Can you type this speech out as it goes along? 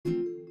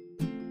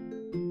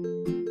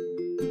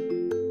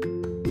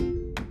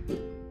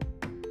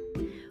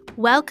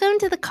Welcome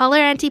to the Color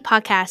Auntie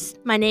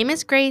podcast. My name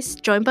is Grace,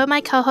 joined by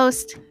my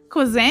co-host,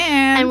 Kuzan.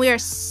 And we are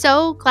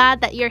so glad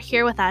that you're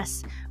here with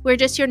us. We're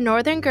just your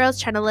northern girls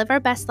trying to live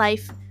our best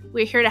life.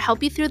 We're here to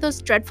help you through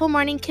those dreadful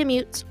morning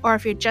commutes, or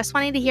if you're just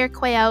wanting to hear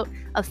Quay out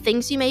of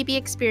things you may be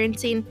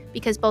experiencing,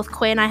 because both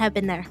Quay and I have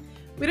been there.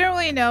 We don't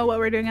really know what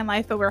we're doing in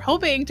life, but we're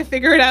hoping to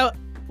figure it out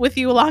with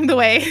you along the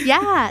way.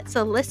 Yeah,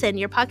 so listen,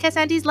 your podcast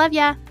aunties love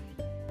ya.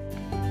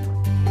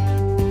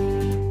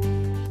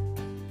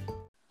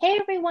 Hey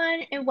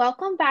everyone, and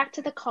welcome back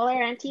to the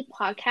Color Auntie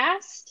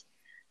podcast.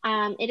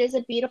 It is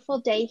a beautiful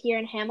day here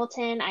in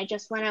Hamilton. I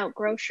just went out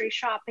grocery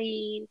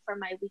shopping for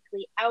my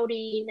weekly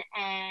outing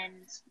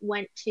and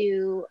went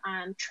to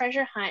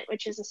Treasure Hunt,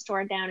 which is a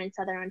store down in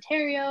Southern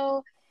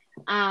Ontario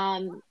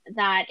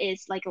that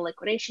is like a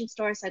liquidation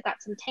store. So I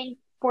got some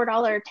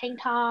 $4 tank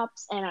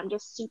tops, and I'm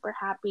just super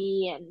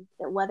happy, and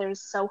the weather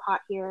is so hot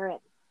here and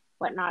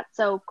whatnot.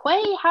 So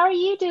Quay, how are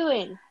you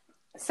doing?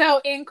 So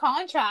in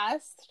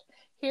contrast,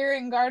 here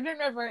in Garden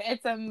River,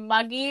 it's a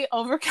muggy,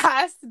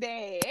 overcast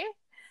day.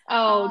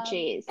 Oh,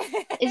 geez.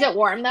 Is it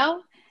warm,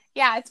 though?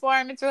 Yeah, it's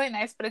warm. It's really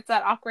nice, but it's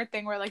that awkward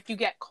thing where, like, you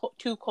get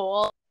too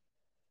cold,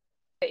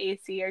 the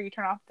AC, or you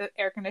turn off the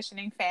air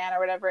conditioning fan or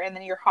whatever, and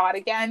then you're hot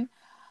again.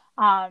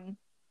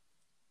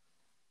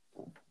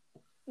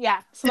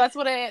 Yeah, so that's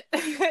what it...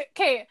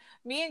 Okay,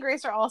 me and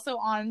Grace are also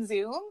on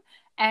Zoom,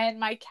 and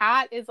my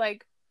cat is,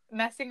 like,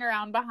 messing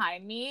around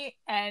behind me,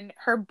 and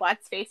her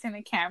butt's facing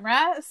the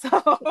camera, so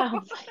oh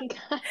my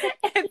god,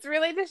 it's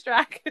really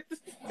distracting.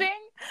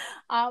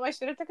 I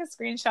should have took a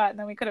screenshot and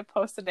then we could have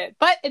posted it,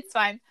 but it's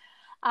fine.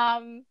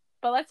 But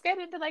let's get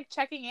into like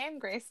checking in.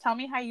 Grace, tell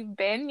me how you've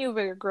been. You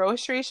were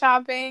grocery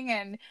shopping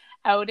and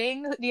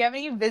outing. Do you have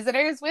any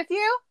visitors with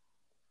you?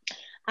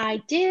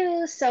 I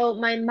do. So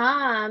my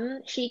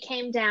mom, she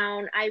came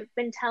down. I've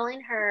been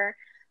telling her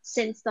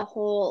since the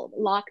whole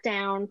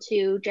lockdown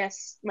to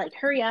just like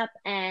hurry up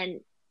and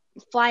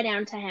fly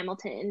down to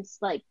Hamilton and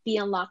like be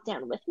on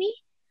lockdown with me.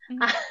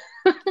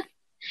 Mm-hmm.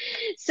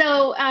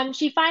 So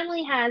she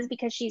finally has,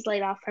 because she's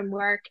laid off from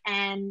work,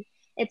 and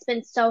it's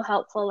been so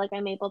helpful. Like,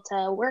 I'm able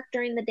to work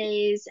during the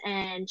days,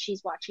 and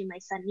she's watching my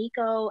son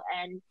Nico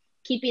and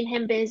keeping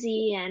him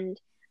busy, and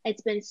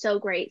it's been so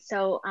great.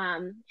 So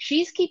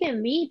she's keeping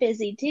me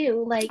busy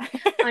too. Like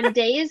on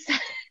days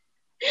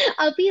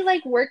I'll be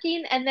like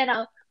working, and then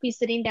I'll be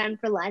sitting down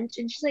for lunch,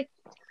 and she's like,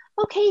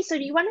 okay, so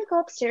do you want to go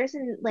upstairs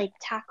and like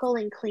tackle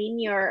and clean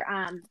your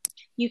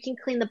you can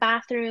clean the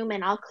bathroom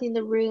and I'll clean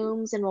the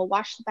rooms and we'll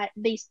wash the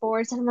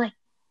baseboards. And I'm like,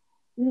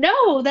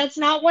 no, that's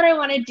not what I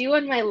want to do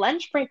on my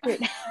lunch break right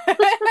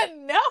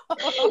now.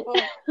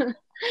 No.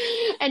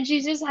 And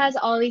she just has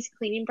all these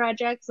cleaning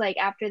projects. Like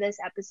after this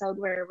episode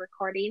we're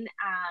recording,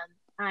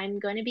 I'm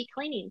going to be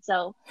cleaning,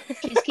 so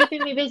she's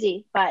keeping me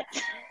busy, but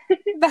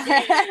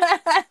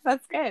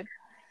that's good.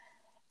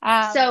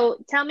 So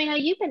tell me how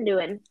you've been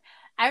doing.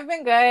 I've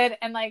been good,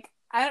 and like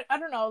I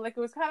don't know, like it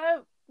was kind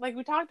of like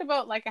we talked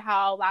about like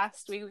how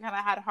last week we kind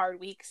of had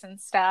hard weeks and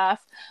stuff,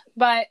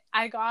 but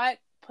I got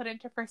put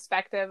into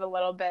perspective a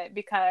little bit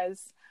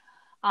because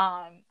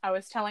I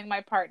was telling my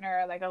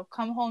partner like I'll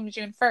come home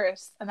June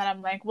 1st, and then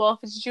I'm like, well, if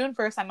it's June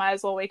 1st I might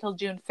as well wait till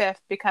June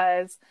 5th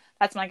because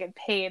that's when I get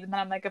paid. And then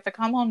I'm like, if I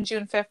come home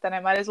June 5th then I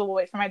might as well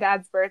wait for my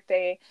dad's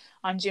birthday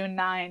on June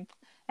 9th.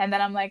 And then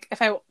I'm like,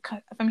 if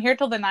I'm here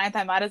till the 9th,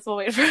 I might as well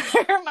wait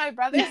for my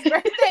brother's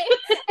birthday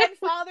and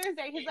Father's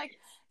Day. He's like,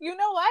 you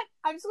know what?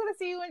 I'm just going to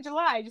see you in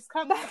July. Just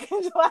come back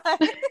in July.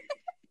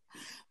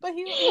 But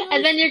he was...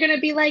 And then you're going to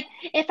be like,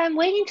 if I'm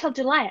waiting till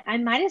July, I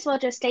might as well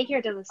just stay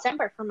here till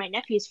December for my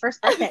nephew's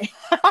first birthday.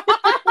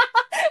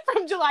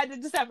 From July to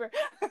December.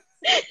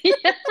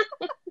 Yeah.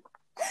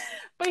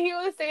 But he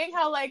was saying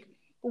how, like,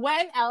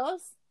 when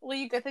else will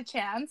you get the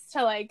chance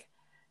to, like,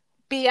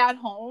 be at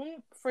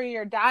home for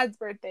your dad's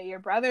birthday, your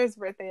brother's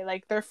birthday,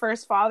 like their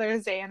first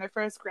Father's Day and their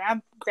first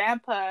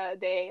grandpa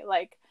day?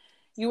 Like,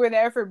 you were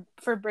there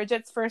for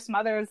Bridget's first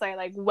Mother's Day.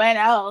 Like, when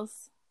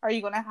else are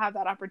you going to have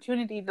that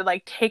opportunity to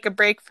like take a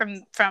break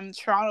from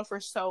Toronto for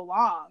so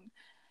long?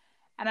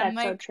 And I'm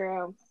like, that's so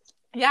true.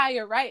 Yeah,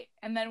 you're right.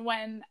 And then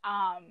when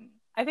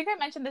I think I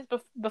mentioned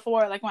this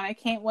before, like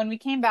when we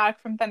came back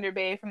from Thunder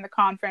Bay from the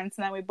conference,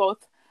 and then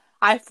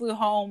I flew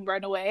home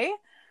right away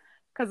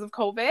because of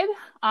COVID.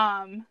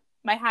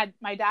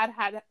 My dad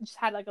had just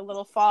had like a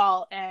little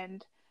fall,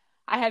 and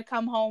I had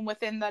come home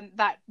within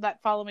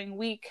that following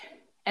week.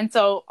 And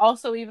so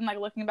also, even like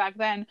looking back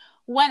then,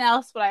 when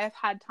else would I have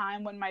had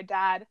time when my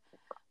dad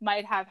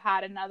might have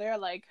had another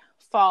like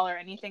fall or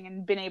anything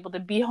and been able to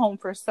be home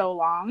for so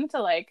long to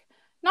like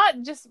not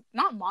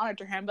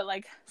monitor him, but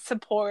like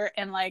support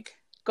and like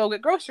go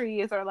get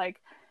groceries, or like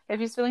if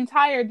he's feeling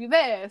tired, do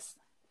this,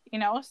 you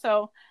know?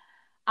 So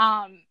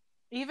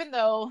even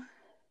though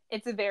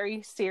it's a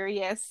very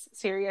serious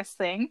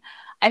thing,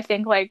 I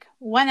think like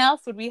when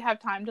else would we have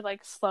time to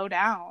like slow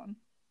down?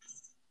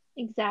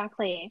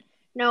 Exactly.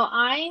 No,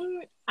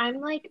 I'm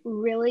like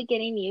really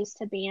getting used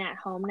to being at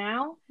home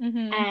now.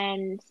 Mm-hmm.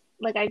 And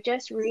like I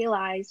just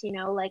realized,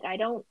 like I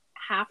don't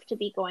have to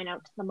be going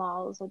out to the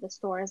malls or the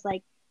stores.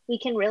 Like we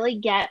can really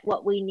get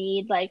what we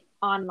need like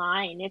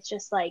online. It's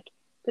just like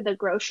for the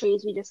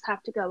groceries, we just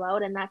have to go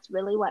out, and that's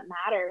really what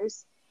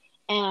matters.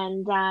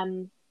 And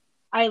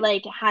I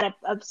like had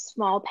a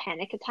small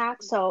panic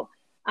attack. So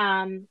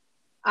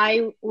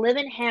I live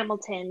in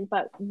Hamilton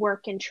but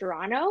work in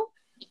Toronto,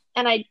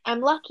 and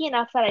I'm lucky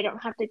enough that I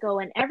don't have to go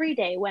in every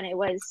day when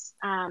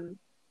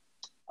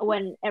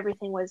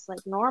everything was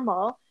like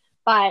normal.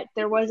 But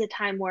there was a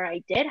time where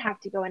I did have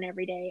to go in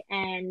every day,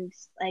 and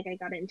like I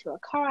got into a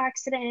car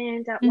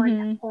accident at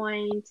one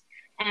point.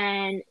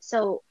 And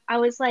so I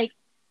was like,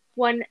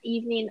 one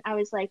evening I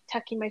was like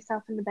tucking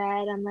myself in the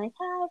bed. I'm like,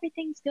 oh,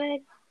 everything's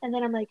good. And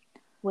then I'm like,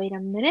 wait a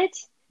minute,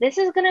 this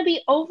is gonna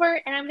be over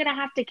and I'm gonna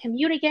have to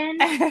commute again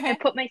and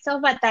put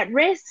myself at that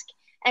risk.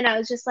 And I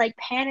was just like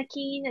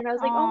panicking, and I was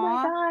like, oh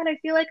my God, I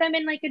feel like I'm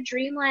in like a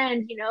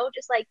dreamland,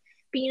 just like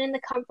being in the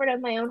comfort of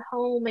my own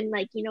home, and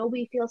like,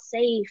 we feel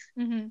safe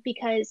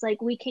because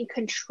like we can't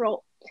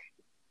control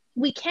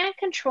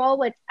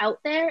what's out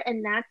there,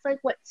 and that's like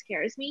what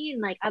scares me,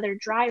 and like other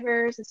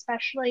drivers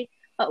especially,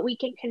 but we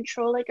can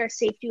control like our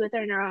safety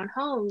within our own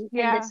home.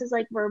 And this is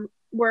like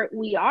where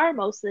we are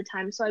most of the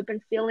time. So I've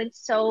been feeling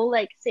so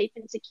like safe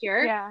and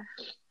secure.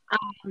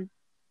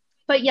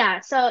 But yeah,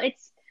 so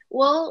it's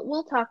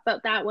we'll talk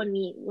about that when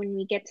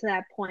we get to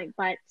that point.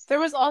 But there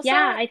was also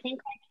I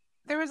think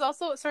there was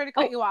also, sorry to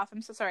cut you off,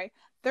 I'm so sorry.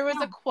 There was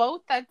a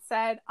quote that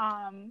said,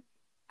 I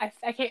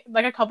can't,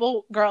 like a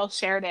couple girls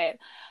shared it.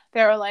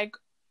 They were like,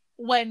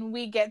 when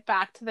we get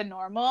back to the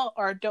normal,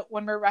 or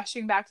when we're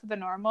rushing back to the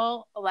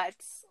normal,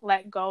 let's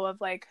let go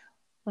of like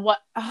oh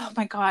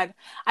my God,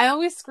 I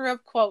always screw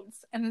up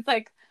quotes, and it's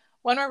like,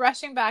 when we're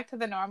rushing back to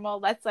the normal,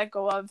 let's let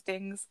go of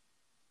things.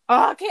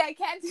 Oh, okay, I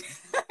can't.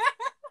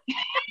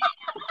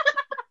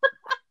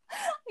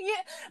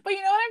 Yeah, but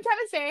you know what I'm trying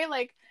to say?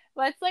 Like,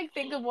 let's like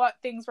think of what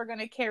things we're going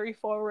to carry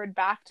forward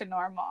back to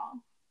normal.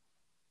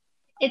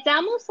 It's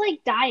almost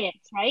like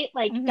diets, right?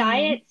 Like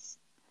diets,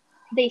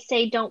 they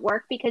say don't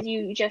work because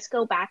you just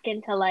go back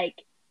into like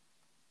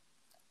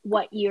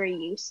what you're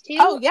used to.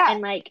 Oh yeah.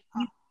 And like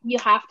you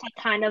have to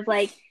kind of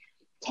like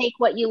take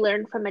what you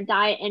learned from a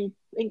diet and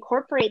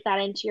incorporate that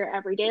into your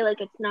everyday.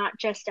 Like, it's not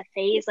just a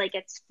phase. Like,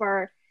 it's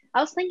for,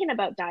 I was thinking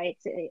about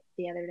diets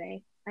the other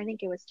day. I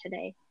think it was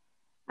today.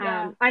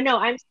 Yeah. I know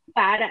I'm so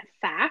bad at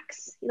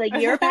facts. Like,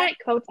 you're bad at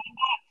quotes,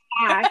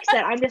 I'm bad at facts,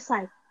 that I'm just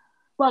like,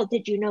 well,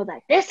 did you know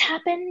that this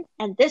happened?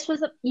 And this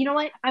was, you know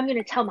what? I'm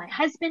going to tell my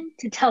husband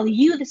to tell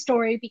you the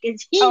story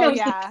because he knows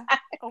the facts.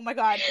 Oh my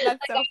God. That's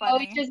like, so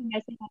funny. I just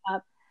messing them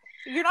up.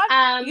 You're not,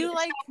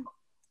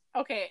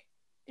 okay,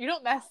 you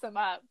don't mess them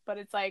up, but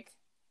it's like,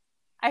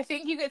 I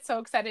think you get so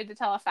excited to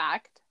tell a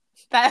fact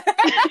that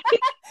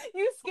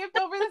you skipped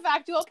over the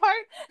factual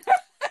part.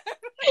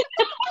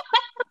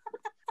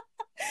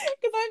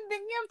 Because I'm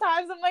thinking of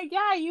times I'm like,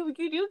 yeah, you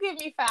do give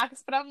me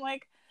facts, but I'm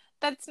like,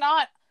 that's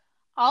not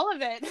all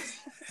of it.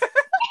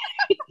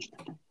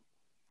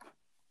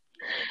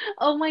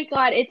 Oh my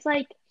God, it's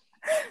like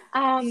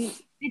when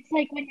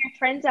your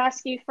friends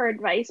ask you for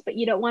advice, but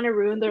you don't want to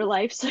ruin their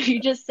life, so you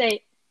just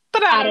say,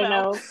 but I don't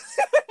know.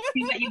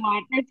 Do what you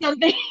want or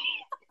something.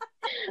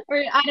 Or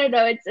I don't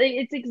know,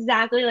 it's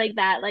exactly like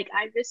that. Like,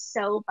 I'm just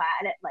so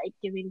bad at like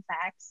giving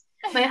facts.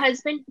 My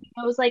husband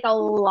knows like a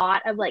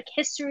lot of like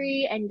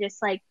history and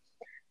just like,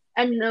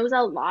 and knows a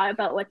lot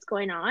about what's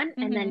going on.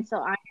 And then so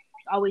I'm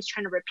always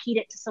trying to repeat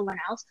it to someone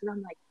else because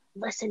I'm like,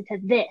 listen to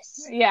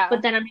this. Yeah.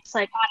 But then I'm just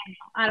like,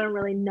 I don't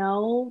really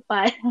know,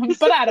 but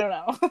but I don't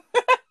know.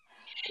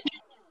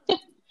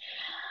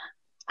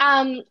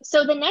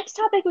 So the next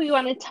topic we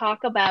want to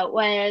talk about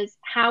was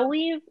how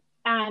we've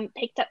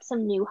picked up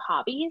some new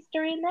hobbies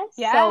during this.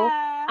 Yeah. So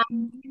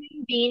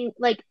being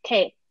like,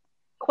 okay,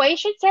 Quay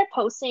should start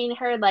posting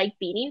her like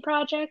beading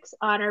projects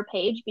on her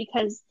page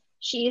because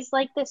she's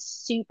like this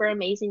super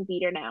amazing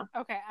beader now.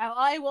 Okay,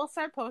 I will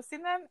start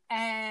posting them,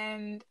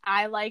 and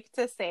I like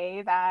to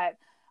say that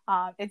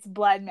it's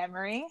blood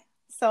memory.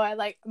 So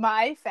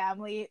my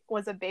family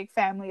was a big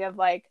family of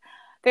like,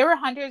 they were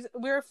hunters.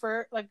 We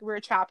were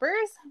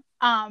trappers.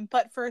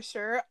 But for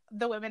sure,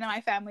 the women in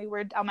my family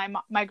were on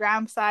my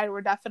grand's side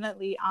were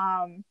definitely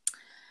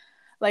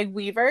like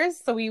weavers.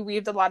 So we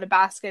weaved a lot of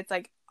baskets,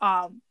 like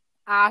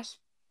ash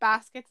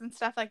baskets and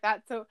stuff like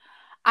that. So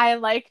I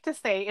like to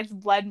say it's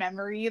blood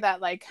memory that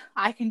like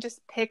I can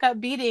just pick up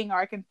beading or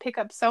I can pick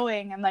up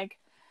sewing and like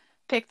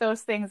pick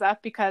those things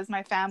up because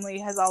my family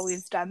has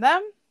always done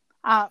them.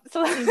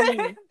 So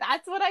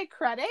that's what I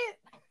credit.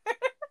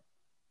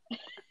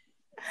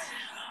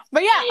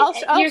 But yeah, I'll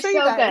show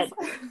you guys.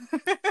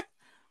 Good.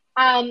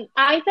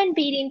 I've been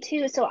beading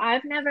too, so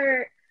I've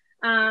never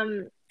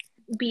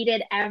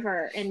beaded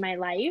ever in my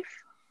life.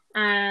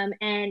 And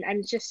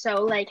I'm just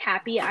so like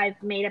happy.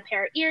 I've made a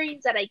pair of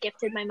earrings that I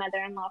gifted my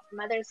mother-in-law for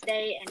Mother's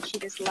Day, and she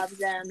just loves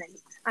them. And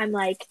I'm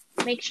like,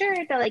 make sure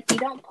that like you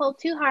don't pull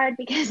too hard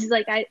because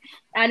like I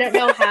don't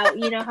know how,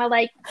 you know how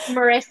like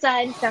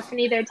Marissa and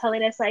Stephanie, they're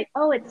telling us like,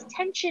 oh, it's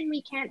tension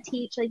we can't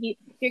teach, like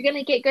you're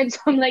gonna get good. So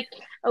I'm like,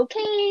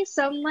 okay,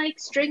 some like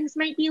strings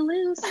might be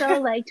loose, so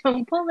like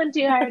don't pull them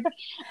too hard.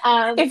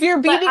 If your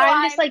But BB I'm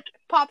line just like,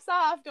 pops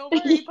off, don't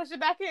worry, push it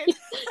back in.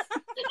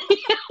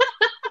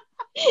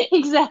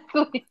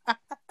 exactly.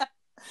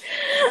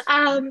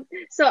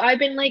 So I've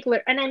been like,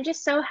 and I'm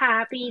just so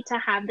happy to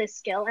have this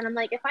skill. And I'm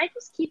like, if I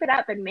just keep it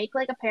up and make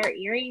like a pair of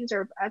earrings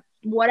or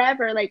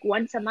whatever, like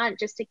once a month,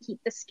 just to keep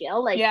the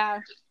skill like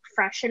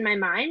fresh in my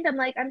mind, I'm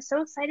like, I'm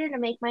so excited to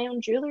make my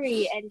own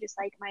jewelry and just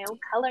like my own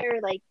color,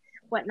 like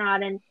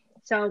whatnot. And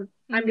so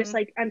I'm just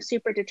like, I'm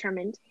super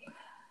determined.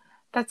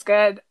 That's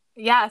good.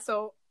 Yeah.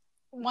 So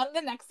one of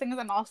the next things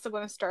I'm also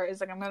going to start is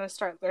like, I'm going to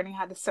start learning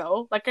how to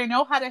sew. Like I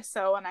know how to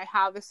sew and I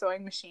have a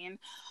sewing machine.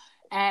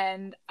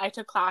 And I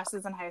took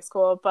classes in high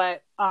school,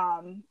 but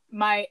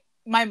my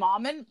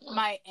mom and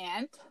my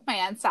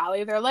aunt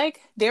Sally, they were like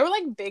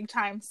big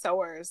time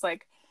sewers.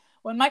 Like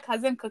when my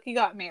cousin Cookie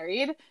got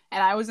married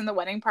and I was in the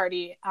wedding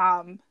party,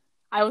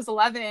 I was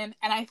 11, and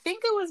I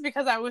think it was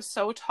because I was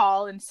so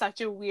tall and such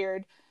a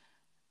weird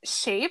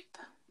shape,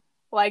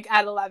 like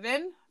at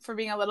 11 for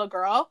being a little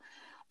girl,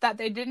 that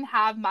they didn't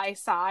have my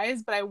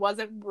size, but I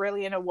wasn't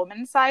really in a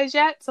woman's size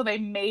yet, so they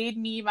made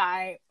me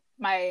my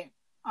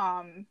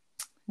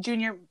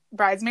junior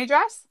bridesmaid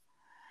dress.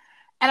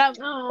 And I'm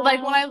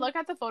like, when I look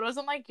at the photos,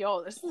 I'm like,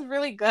 yo, this is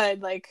really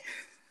good. Like,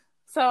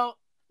 so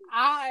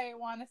I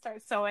want to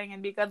start sewing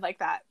and be good like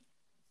that.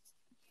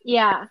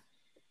 Yeah,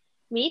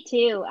 me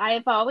too.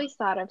 I've always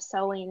thought of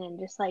sewing and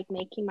just like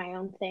making my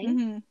own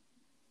thing.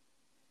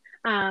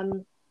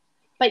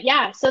 But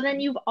yeah, so then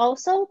you've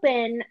also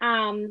been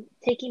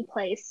taking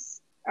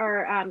place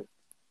or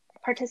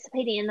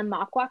participating in the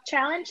mock walk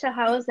challenge. So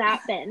how has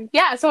that been?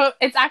 Yeah, so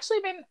it's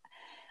actually been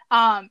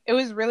it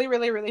was really,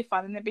 really, really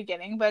fun in the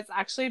beginning, but it's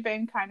actually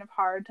been kind of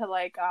hard to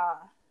like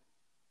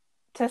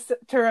to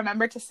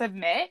remember to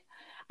submit.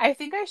 I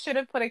think I should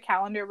have put a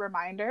calendar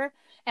reminder,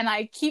 and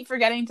I keep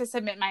forgetting to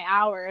submit my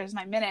hours,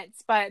 my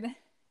minutes, but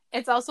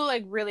it's also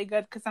like really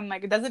good because I'm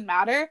like, it doesn't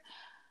matter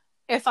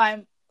if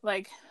I'm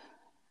like,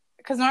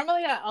 because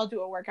normally I'll do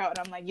a workout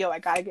and I'm like, yo, I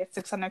gotta get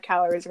 600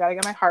 calories, I gotta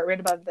get my heart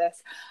rate above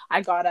this, I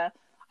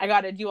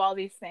gotta do all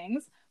these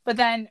things. But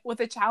then with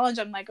the challenge,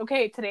 I'm like,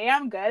 okay, today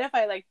I'm good if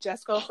I like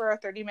just go for a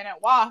 30-minute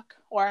walk,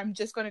 or I'm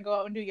just going to go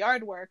out and do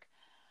yard work,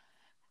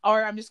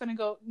 or I'm just going to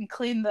go and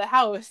clean the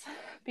house,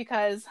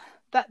 because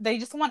that they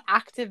just want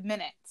active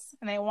minutes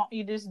and they want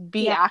you to just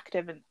be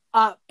active and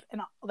up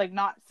and like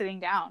not sitting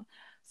down.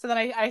 So that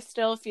I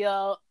still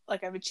feel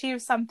like I've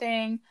achieved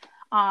something.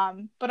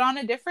 But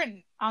on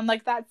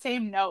like that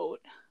same note,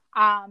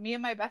 me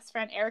and my best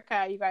friend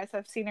Erica, you guys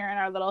have seen her in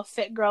our little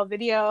fit girl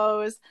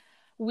videos.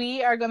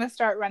 We are going to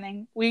start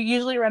running. We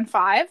usually run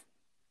 5.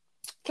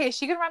 Okay,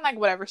 she can run like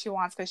whatever she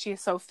wants because she's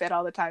so fit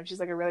all the time.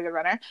 She's like a really good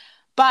runner.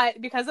 But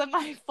because of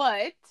my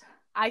foot,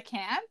 I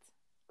can't.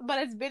 But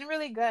it's been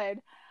really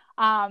good.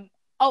 I'll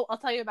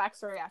tell you a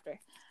backstory after.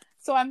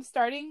 So I'm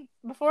starting,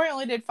 before I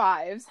only did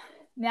 5s.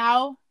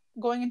 Now,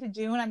 going into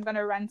June, I'm going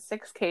to run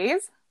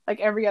 6Ks like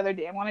every other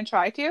day. I want to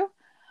try to.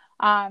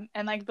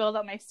 And like build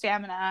up my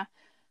stamina.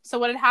 So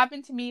what had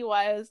happened to me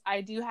was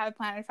I do have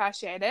plantar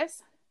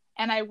fasciitis.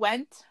 And I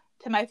went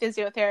to my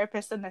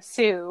physiotherapist in the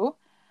Sioux.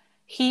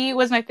 He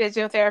was my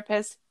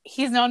physiotherapist.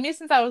 He's known me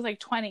since I was like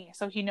 20.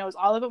 So he knows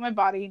all about my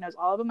body. He knows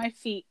all about my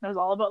feet. Knows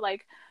all about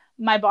like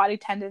my body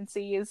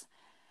tendencies.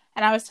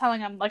 And I was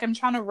telling him, like, I'm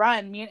trying to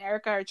run. Me and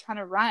Erica are trying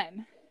to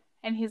run.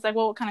 And he's like,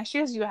 well, what kind of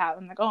shoes do you have?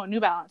 I'm like, oh, New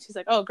Balance. He's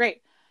like, oh,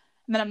 great.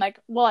 And then I'm like,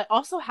 well, I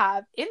also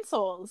have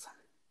insoles.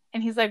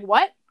 And he's like,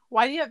 what?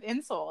 Why do you have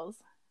insoles?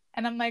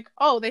 And I'm like,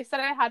 oh, they said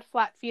I had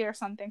flat feet or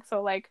something.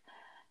 So like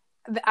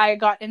I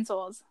got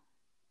insoles.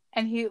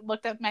 And he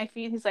looked at my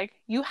feet. He's like,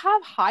 you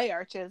have high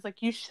arches.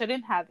 Like, you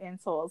shouldn't have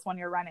insoles when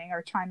you're running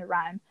or trying to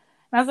run. And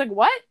I was like,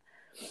 what?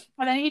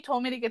 And then he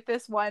told me to get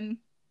this one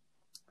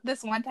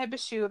type of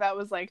shoe that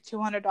was like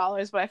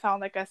 $200, but I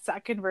found like a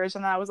second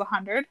version that was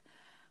 $100.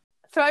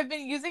 So I've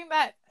been using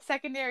that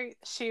secondary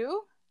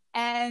shoe,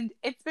 and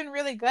it's been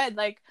really good.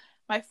 Like,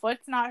 my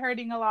foot's not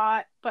hurting a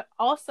lot, but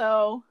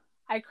also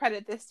I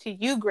credit this to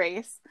you,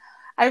 Grace.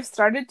 I've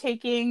started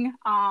taking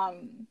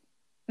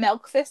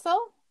milk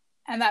thistle.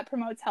 And that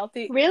promotes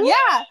healthy. Really?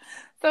 Yeah.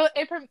 So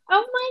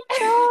oh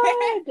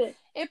my god!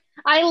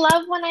 I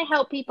love when I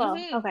help people.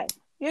 Mm-hmm. Okay.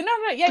 You know,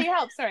 yeah, you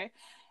help. Sorry,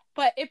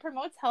 but it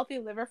promotes healthy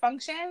liver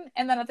function.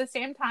 And then at the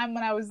same time,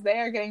 when I was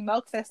there getting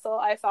milk thistle,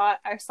 I thought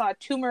I saw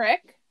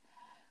turmeric.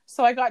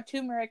 So I got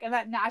turmeric, and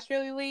that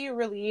naturally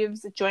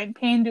relieves joint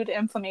pain due to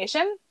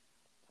inflammation.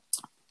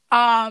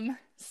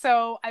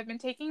 So I've been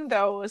taking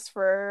those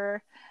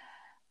for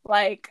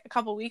like a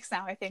couple weeks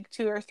now. I think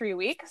 2 or 3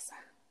 weeks.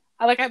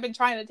 I've been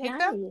trying to take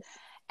them,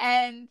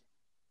 and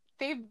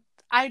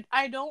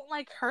I don't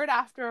like hurt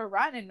after a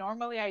run, and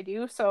normally I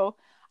do. So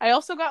I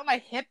also got my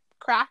hip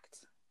cracked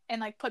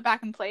and like put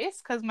back in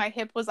place because my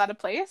hip was out of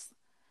place.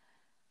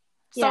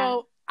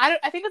 So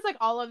I think it's like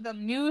all of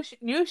them,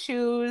 new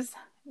shoes,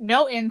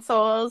 no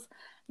insoles,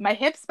 my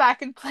hips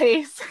back in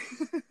place,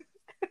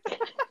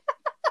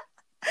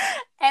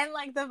 and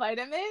like the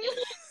vitamins,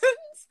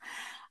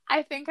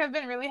 I think have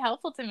been really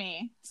helpful to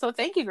me. So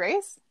thank you,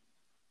 Grace.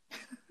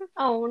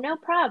 Oh, no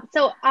problem.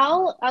 So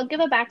I'll give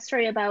a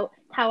backstory about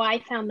how I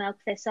found milk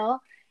thistle.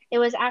 It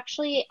was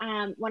actually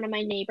one of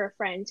my neighbor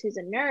friends who's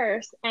a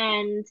nurse,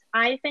 and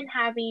I've been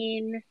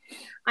having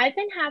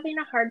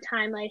a hard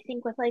time, I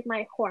think, with like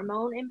my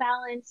hormone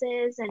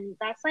imbalances, and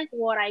that's like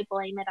what I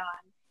blame it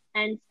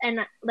on. And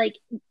like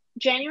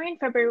January and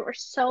February were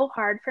so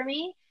hard for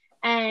me,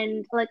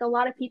 and like a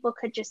lot of people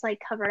could just like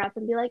cover it up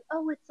and be like,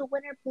 "Oh, it's the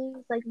winter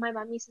blues." Like my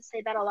mom used to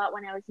say that a lot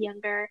when I was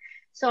younger.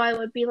 So I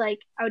would be like,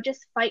 I would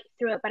just fight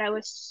through it, but I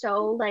was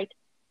so like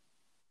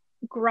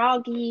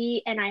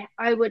groggy, and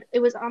I would, it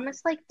was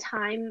almost like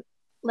time,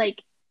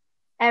 like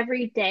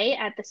every day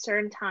at the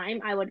certain time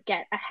I would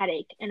get a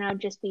headache and I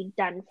would just be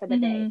done for the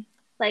day. Mm-hmm.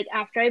 Like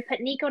after I put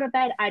Nico to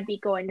bed, I'd be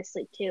going to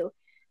sleep too.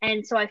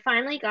 And so I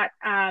finally got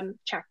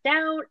checked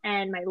out,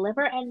 and my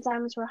liver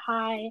enzymes were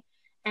high,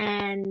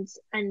 and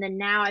then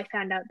now I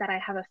found out that I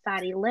have a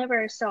fatty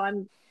liver.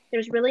 So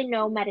there's really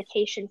no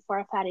medication for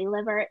a fatty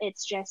liver.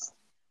 It's just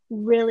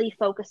really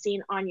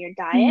focusing on your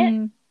diet.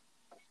 Mm-hmm.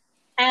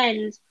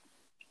 And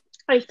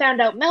I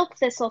found out milk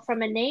thistle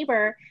from a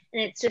neighbor,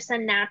 and it's just a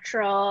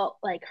natural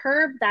like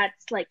herb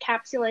that's like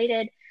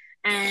capsulated.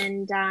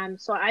 And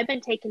so I've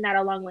been taking that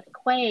along with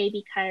Quay,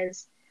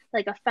 because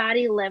like a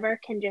fatty liver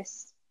can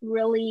just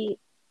really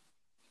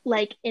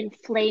like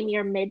inflame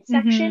your Mm-hmm.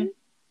 midsection.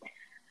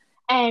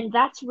 And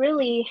that's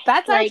really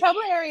That's our like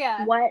trouble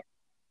area. what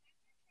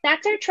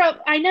that's our trouble.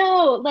 I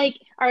know, like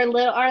our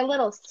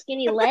little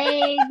skinny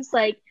legs.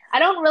 Like I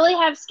don't really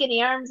have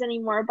skinny arms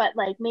anymore, but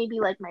like maybe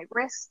like my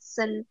wrists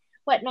and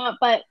whatnot.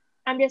 But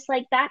I'm just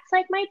like, that's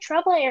like my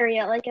trouble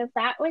area. Like if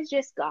that was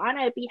just gone,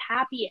 I'd be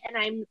happy.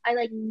 And I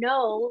like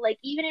know, like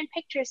even in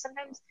pictures,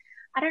 sometimes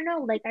I don't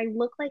know, like I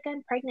look like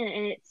I'm pregnant,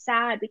 and it's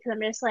sad because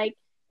I'm just like,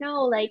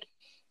 no, like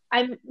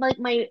I'm like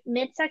my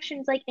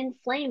midsection's like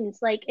inflamed,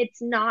 like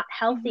it's not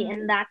healthy, Mm-hmm.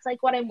 and that's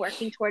like what I'm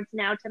working towards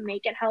now to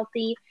make it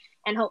healthy,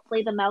 and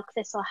hopefully the milk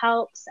thistle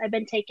helps. I've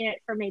been taking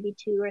it for maybe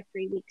 2 or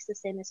 3 weeks, the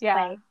same as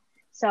Yeah. Quay.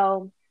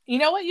 So You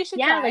know what you should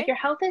yeah, like try? your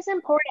health is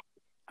important.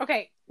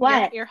 Okay,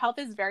 What? your health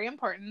is very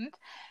important.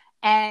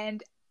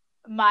 And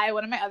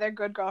one of my other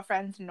good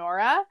girlfriends,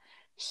 Nora,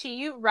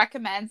 she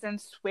recommends and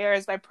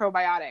swears by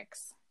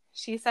probiotics.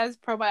 She says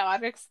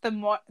probiotics, the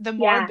more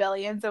Yeah,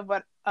 billions of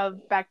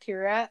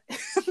bacteria,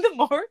 the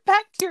more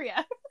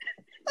bacteria.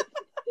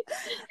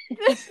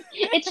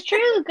 it's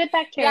true. Good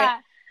bacteria. Yeah.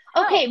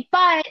 Oh, Okay,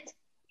 but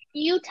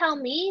you tell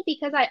me,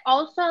 because I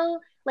also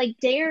like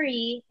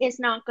dairy is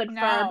not good for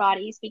our no.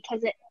 bodies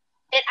because it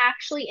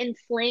actually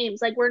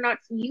inflames. Like we're not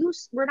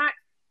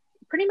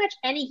pretty much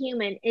any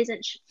human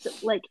isn't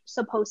like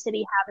supposed to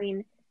be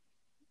having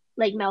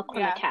like milk from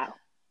a Yeah. cow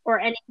or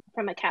anything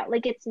from a cow.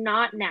 Like it's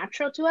not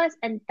natural to us,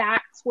 and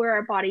that's where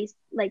our bodies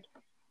like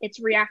its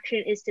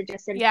reaction is to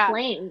just Yeah.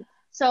 inflame.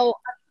 So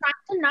I'm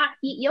trying to not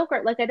eat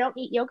yogurt. Like I don't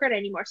eat yogurt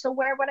anymore. So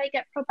where would I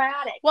get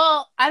probiotics?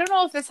 Well, I don't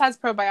know if this has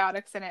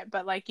probiotics in it,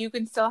 but like you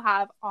can still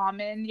have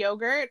almond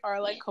yogurt or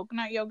like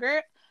coconut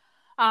yogurt.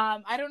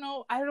 I don't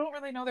know. I don't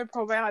really know their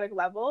probiotic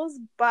levels,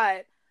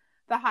 but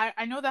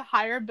I know the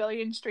higher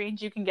billion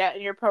strains you can get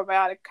in your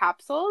probiotic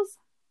capsules,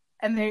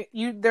 and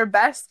they're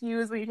best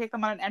used when you take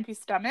them on an empty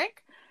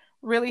stomach.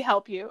 Really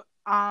help you.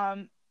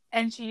 And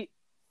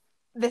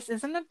this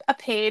isn't a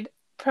paid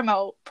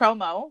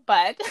promo,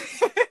 but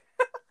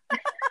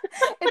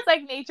it's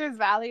like Nature's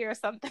Valley or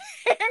something.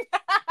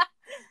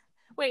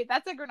 Wait,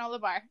 that's a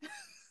granola bar.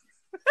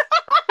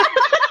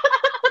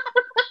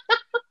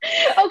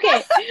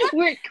 Okay,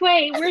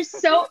 we're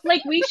so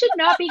like we should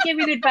not be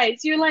giving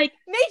advice. You're like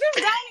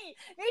Nature's Bounty,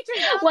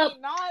 well,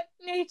 not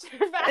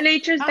Nature Valley.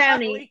 Nature's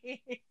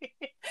Bounty.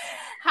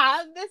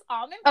 Have this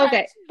almond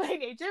Okay. crunch by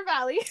Nature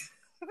Valley.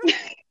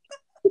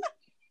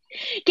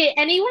 Okay,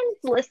 anyone's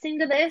listening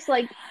to this,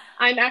 like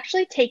I'm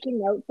actually taking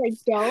notes. Like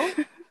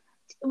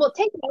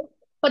take notes,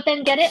 but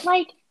then get it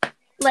like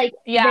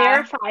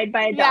verified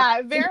by a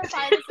doctor.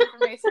 Verify this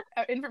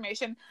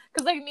information,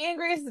 because like me and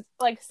Grace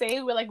like say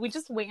we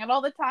just wing it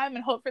all the time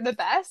and hope for the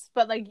best,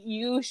 but like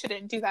you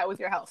shouldn't do that with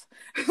your health.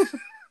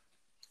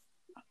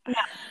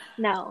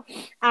 No.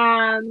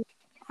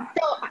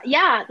 So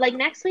yeah, like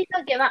next week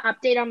I'll give an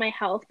update on my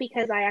health,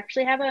 because I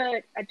actually have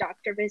a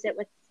doctor visit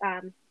with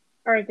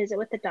or a visit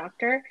with the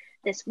doctor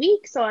this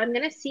week. So I'm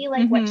gonna see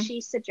like what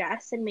she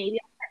suggests, and maybe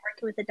I'll start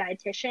working with a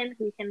dietitian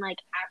who can like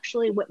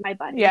actually whip my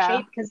butt in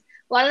shape, because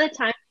a lot of the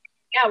time,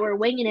 yeah, we're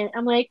winging it.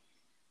 I'm like,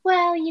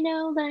 well,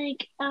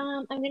 like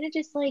I'm gonna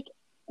just like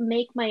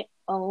make my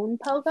own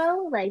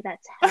pogo, like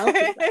that's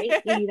healthy,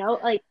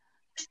 right? Like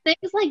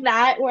things like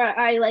that where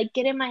I like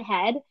get in my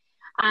head.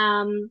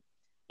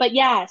 But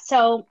yeah,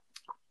 so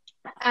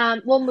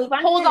we'll move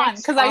on. Hold to the on,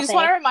 next because I just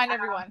want to topic. remind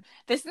everyone,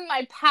 this is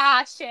my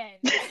passion.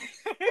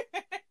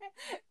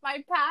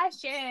 My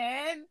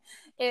passion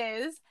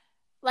is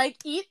like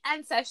eat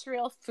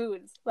ancestral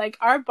foods. Like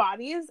our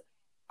bodies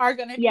are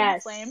going to be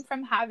Yes. inflamed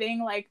from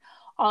having like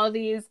all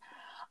these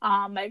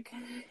like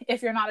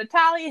if you're not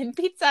Italian,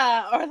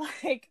 pizza, or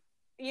like,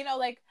 you know,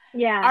 like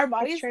Yeah, our it's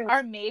bodies true.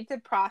 are made to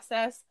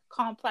process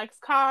complex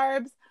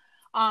carbs,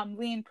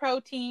 lean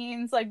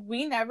proteins. Like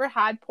we never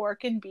had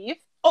pork and beef.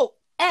 Oh,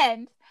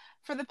 and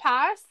for the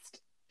past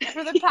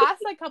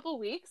like couple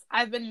weeks,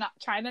 I've been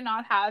trying to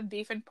not have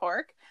beef and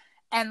pork,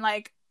 and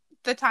like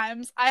the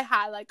times I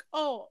had like,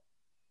 oh,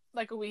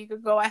 like a week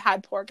ago I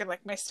had pork and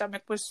like my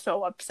stomach was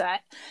so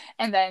upset,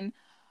 and then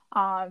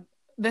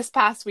this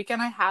past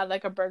weekend I had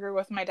like a burger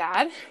with my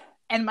dad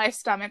and my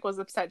stomach was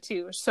upset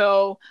too.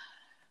 So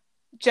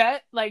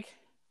like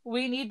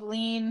we need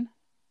lean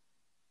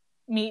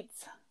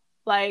meats,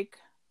 like,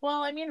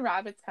 well, I mean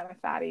rabbit's kind of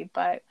fatty,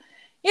 but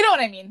you know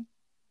what I mean.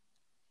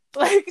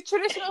 Like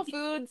traditional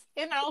foods,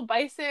 you know,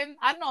 bison.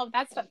 I don't know if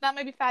that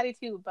might be fatty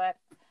too, but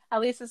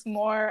at least it's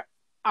more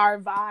our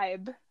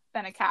vibe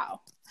than a cow.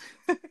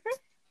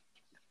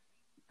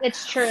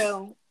 It's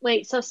true.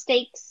 Wait, so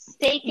steak is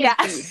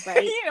beef,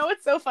 right? You know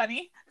what's so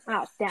funny?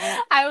 Oh, damn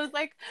it. I was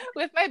like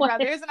with my What?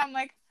 brothers and I'm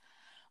like,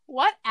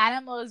 what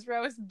animal is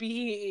roast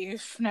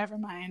beef? Never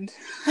mind.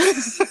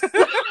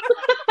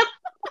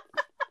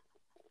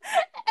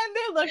 And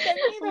they looked at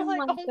me, they're like,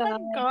 oh my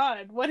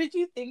God, what did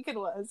you think it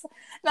was?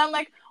 And I'm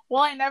like,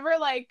 well, I never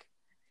like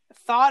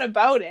thought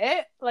about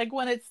it, like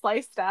when it's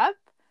sliced up,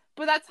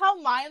 but that's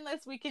how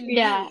mindless we can be.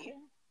 Yeah,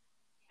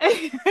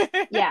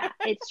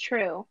 it's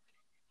true.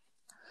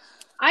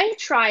 I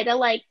try to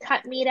like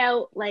cut meat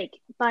out, like,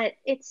 but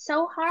it's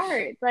so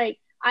hard. Like,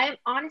 I'm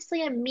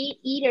honestly a meat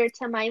eater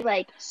to my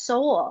like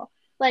soul.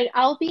 Like,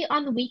 I'll be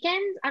on the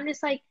weekends, I'm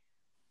just like,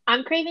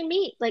 I'm craving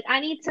meat. Like,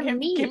 I need some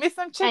meat. Give me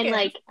some chicken. And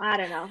like, I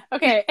don't know.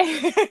 Okay.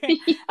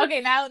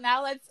 Okay, now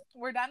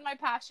we're done my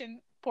passion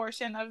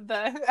portion of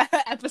the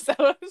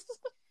episode.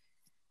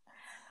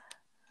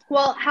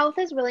 Well, health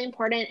is really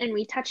important, and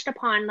we touched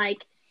upon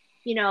like,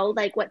 you know,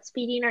 like what's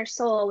feeding our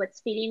soul, what's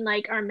feeding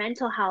like our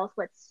mental health,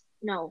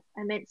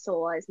 I meant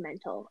soul as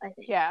mental, I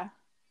think. Yeah.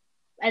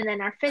 And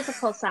then our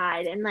physical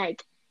side, and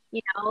like,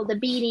 you know, the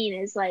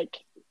beating is like,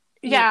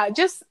 yeah,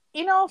 just,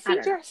 you know,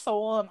 feed your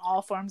soul in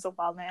all forms of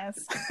wellness.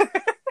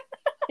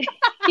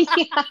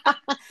 Yeah.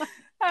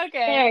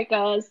 Okay. There it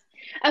goes.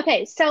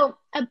 Okay, so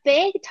a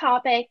big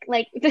topic,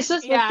 like this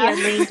was supposed to be our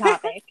main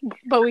topic.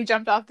 But we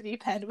jumped off the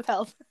deep end with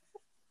health.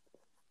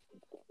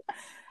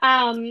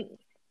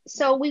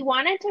 So we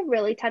wanted to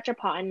really touch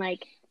upon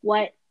like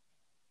what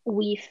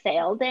we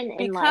failed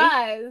in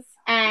life.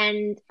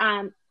 And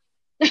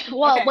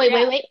well, okay,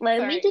 wait.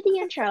 Let me do the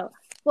intro.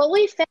 What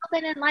we failed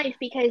in life,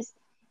 because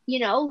you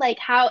know, like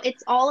how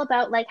it's all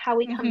about like how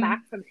we come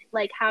back from it.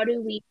 Like how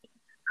do we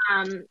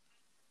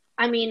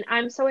I mean,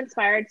 I'm so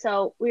inspired.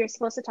 So we were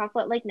supposed to talk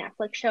about like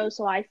Netflix shows.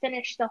 So I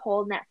finished the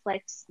whole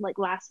Netflix like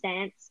Last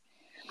Dance,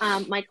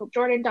 Michael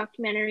Jordan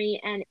documentary,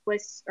 and it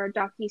was, or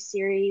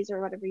docu-series or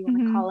whatever you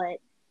want to call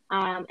it.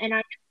 And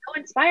I'm so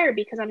inspired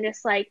because I'm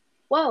just like,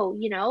 whoa,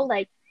 you know,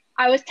 like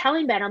I was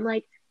telling Ben, I'm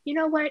like, you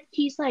know what?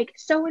 He's like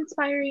so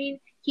inspiring.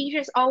 He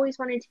just always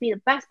wanted to be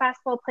the best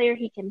basketball player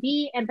he can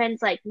be. And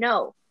Ben's like,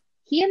 no,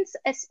 he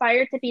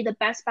aspired to be the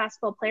best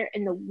basketball player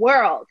in the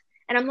world.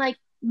 And I'm like,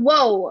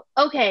 whoa,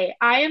 okay,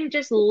 I am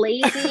just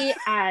lazy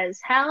as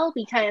hell,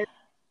 because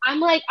I'm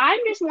like, I'm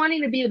just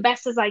wanting to be the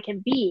best as I can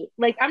be.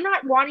 Like, I'm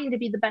not wanting to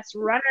be the best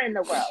runner in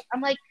the world.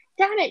 I'm like,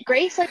 damn it,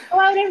 Grace, like, go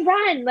out and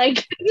run.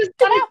 Like, just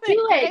gotta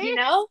do it, you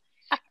know?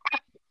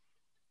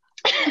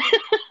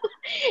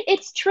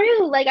 It's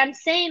true. Like, I'm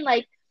saying,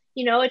 like,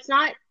 you know, it's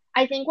not,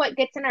 I think what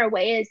gets in our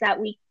way is that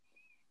we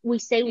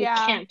say we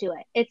can't do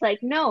it. It's like,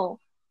 no,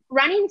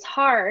 running's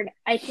hard.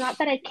 It's not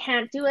that I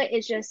can't do it.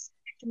 It's just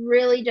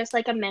really just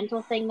like a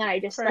mental thing that I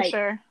just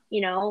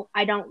you know,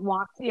 I don't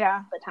want to do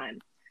all the time.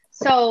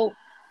 So,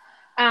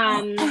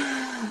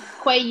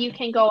 Quay, you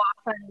can go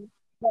off on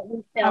what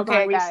we failed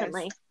on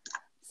recently. Guys.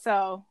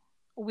 So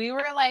we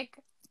were like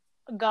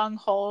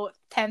gung-ho,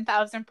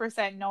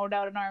 10,000% no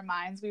doubt in our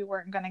minds we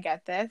weren't going to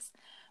get this,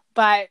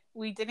 but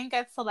we didn't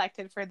get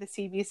selected for the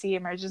CBC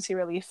Emergency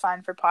Relief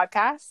Fund for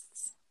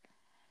podcasts,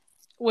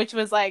 which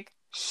was like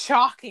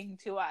shocking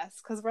to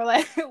us, because we're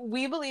like,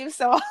 we believe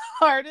so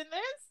hard in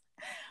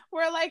this.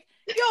 We're like,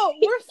 yo,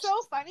 we're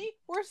so funny,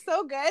 we're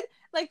so good,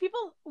 like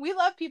we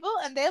love people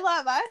and they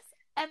love us,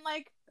 and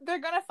like they're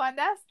gonna fund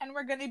us and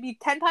we're gonna be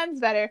 10 times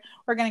better.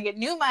 We're gonna get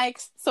new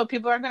mics, so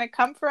people are gonna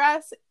come for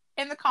us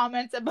in the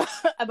comments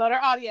about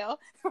our audio.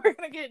 We're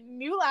gonna get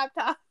new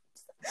laptops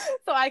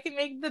so I can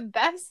make the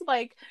best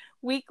like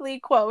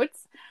weekly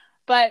quotes.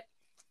 But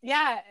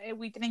yeah,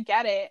 we didn't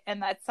get it,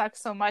 and that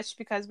sucks so much,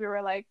 because we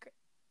were like,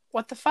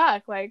 what the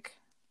fuck, like.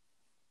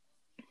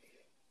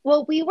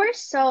 Well, we were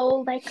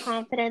so like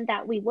confident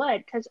that we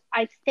would, because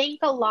I think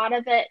a lot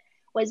of it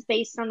was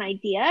based on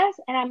ideas,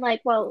 and I'm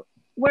like, well,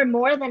 we're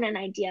more than an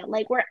idea.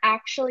 Like, we're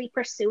actually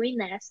pursuing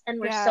this,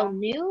 and we're so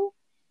new,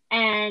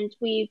 and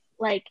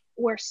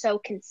we're so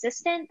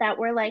consistent that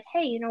we're like,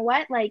 hey, you know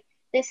what? Like,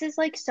 this is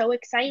like so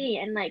exciting,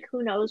 and like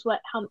who knows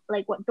what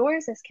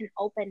doors this can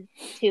open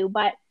to.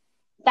 But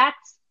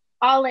that's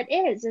all it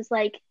is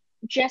like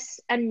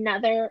just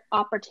another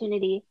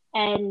opportunity.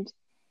 And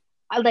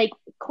like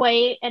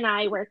Quay and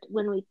I were,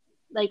 when we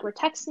like were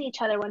texting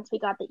each other once we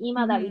got the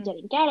email that we Mm-hmm.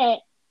 didn't get it,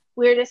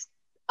 we were just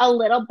a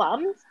little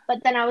bummed.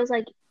 But then I was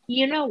like,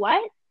 you know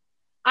what?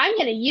 I'm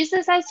going to use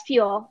this as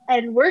fuel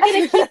and we're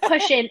going to keep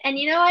pushing. And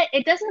you know what?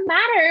 It doesn't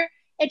matter.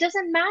 It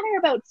doesn't matter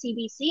about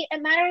CBC.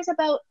 It matters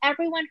about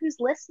everyone who's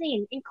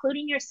listening,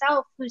 including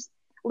yourself who's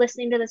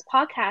listening to this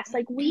podcast.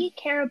 Like, we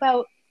care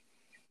about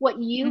what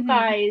you Mm-hmm.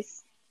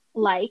 guys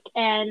like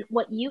and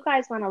what you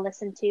guys want to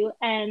listen to.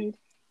 And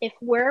if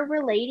we're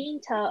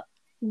relating to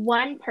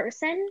one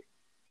person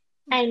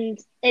and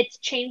it's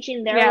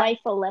changing their Yeah. life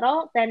a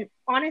little, then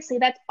honestly,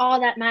 that's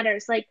all that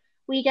matters. Like,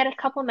 we get a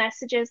couple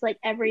messages like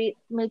every,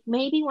 like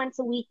maybe once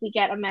a week, we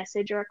get a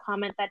message or a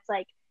comment that's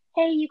like,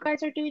 hey, you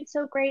guys are doing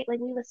so great. Like,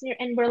 we listen to your,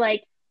 and we're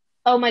like,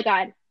 oh my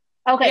God.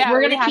 Okay, Yeah, we're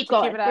we going to have keep to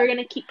keep going. it We're up. going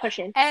to keep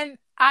pushing. And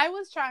I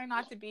was trying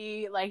not to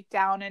be like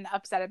down and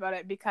upset about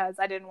it because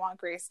I didn't want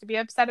Grace to be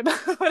upset about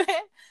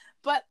it.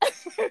 But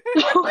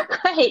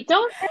Okay,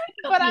 don't say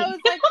but I me. was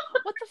like,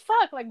 what the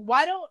fuck? Like,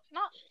 why don't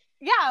not?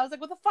 Yeah, I was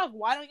like, what the fuck?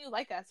 Why don't you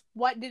like us?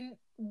 What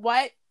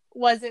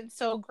wasn't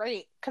so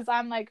great? Because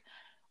I'm like,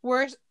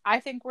 I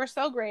think we're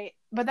so great.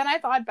 But then I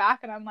thought back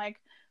and I'm like,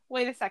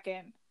 wait a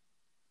second.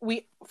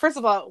 First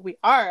of all, we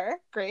are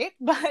great,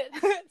 but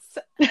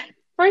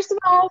First of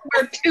all,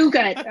 we're too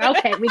good.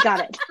 Okay, we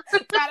got it.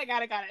 got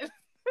it.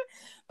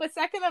 But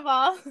second of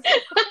all,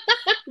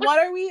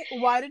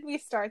 why did we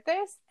start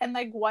this? And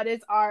like, what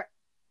is our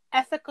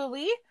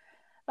ethically,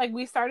 like,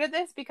 we started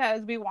this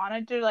because we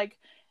wanted to, like,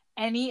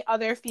 any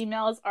other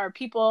females or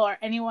people or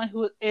anyone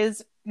who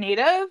is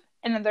native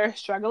and then they're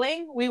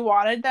struggling, we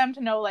wanted them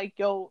to know, like,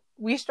 yo,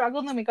 we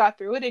struggled and we got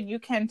through it and you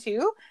can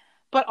too.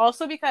 But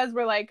also because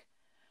we're like,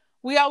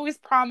 we always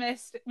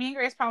promised, me and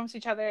Grace promised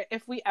each other,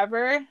 if we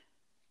ever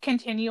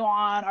continue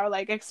on or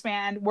like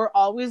expand, we're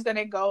always going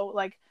to go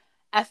like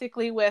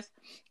ethically with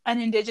an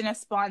Indigenous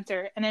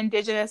sponsor, an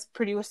Indigenous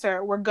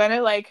producer. We're going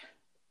to like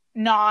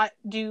not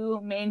do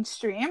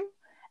mainstream,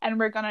 and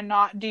we're going to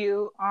not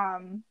do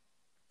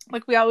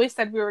like we always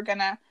said we were going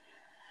to,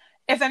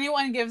 if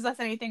anyone gives us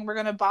anything, we're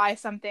going to buy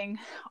something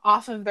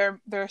off of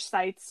their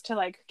sites to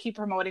like keep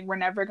promoting. We're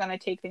never going to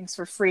take things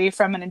for free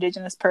from an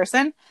Indigenous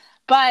person.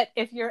 But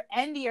if you're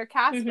Andy or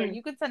Casper, Mm-hmm.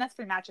 you could send us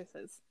free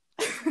mattresses.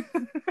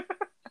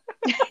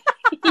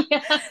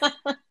 Yeah.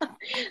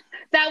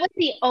 That was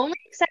the only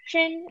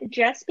exception,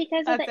 just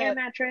because of That's the air it.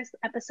 mattress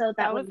episode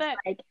that That was was it.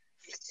 like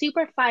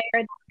super fire.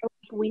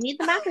 We need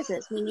the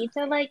mattresses. We need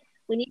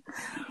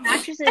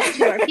mattresses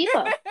to our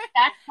people.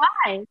 That's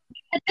why.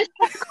 Just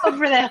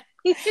over there.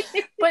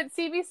 But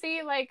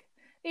CBC, like,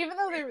 even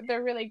though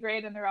they're really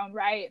great in their own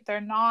right,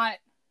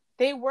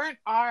 they weren't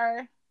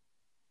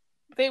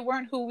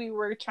who we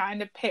were trying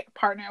to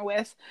partner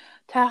with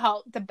to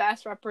help the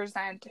best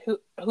represent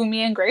who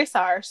me and Grace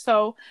are.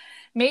 So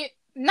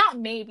not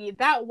maybe,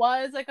 that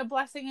was like a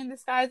blessing in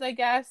disguise, I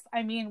guess.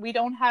 I mean, we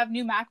don't have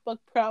new MacBook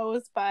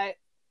Pros, but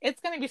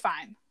it's gonna be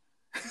fine.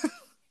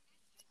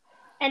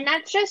 And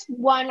that's just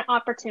one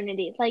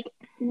opportunity. Like,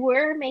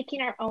 we're making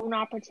our own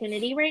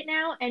opportunity right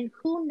now, and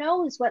who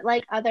knows what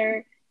like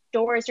other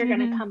doors are going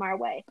to Mm-hmm. come our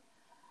way.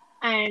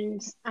 And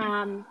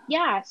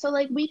yeah, so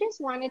like we just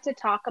wanted to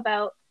talk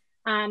about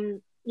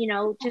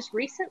just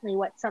recently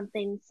what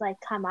something's like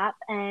come up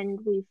and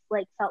we've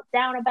like felt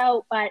down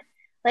about, but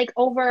like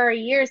over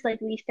years,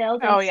 like we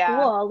failed in Oh yeah.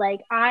 school.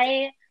 Like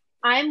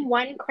I'm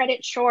one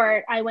credit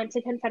short. I went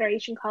to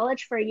Confederation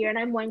College for a year and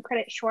I'm one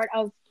credit short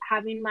of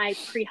having my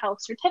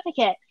pre-health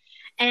certificate.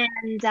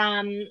 And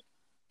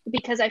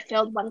because I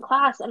failed one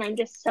class and I'm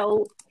just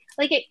so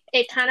like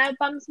it kind of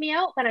bums me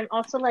out, but I'm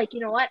also like, you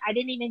know what? I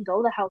didn't even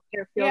go the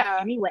healthcare field Yeah.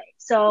 anyway.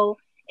 So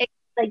it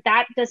like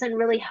that doesn't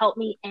really help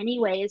me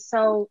anyways.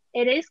 So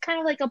it is kind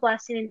of like a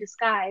blessing in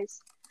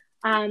disguise.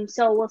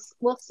 So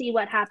we'll see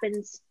what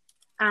happens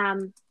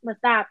with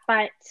that.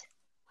 But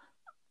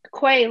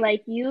Quay,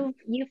 like you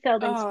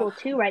failed in Oh school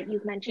too, right?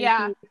 You've mentioned to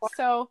yeah. me before.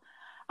 So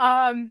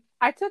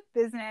I took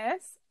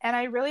business, and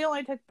I really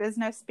only took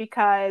business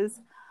because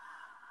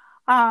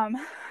um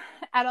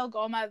at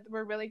Algoma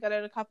we're really good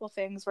at a couple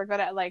things. We're good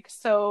at like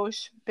soc,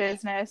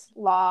 business,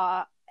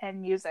 law,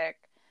 and music.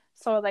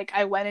 So like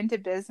I went into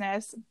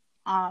business.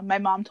 My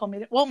mom told me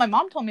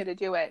to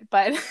do it,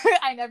 but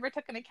I never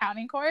took an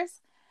accounting course.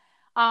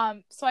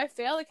 So I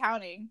failed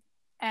accounting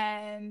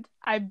and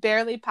I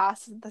barely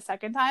passed it the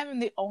second time.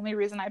 And the only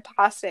reason I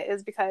passed it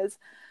is because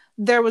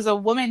there was a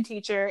woman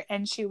teacher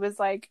and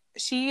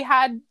she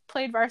had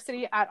played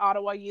varsity at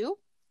Ottawa U.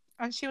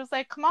 And she was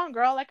like, come on,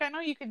 girl. Like, I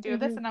know you can do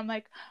this. Mm-hmm. And I'm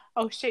like,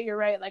 oh shit, you're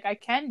right. Like, I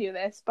can do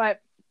this. But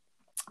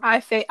I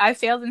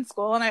failed in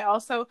school. And I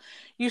also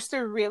used to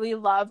really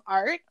love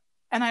art.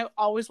 And I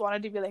always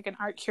wanted to be like an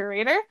art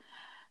curator.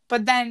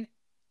 But then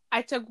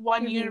I took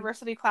one Mm-hmm.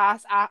 university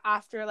class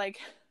after like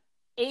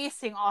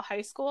acing all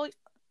high school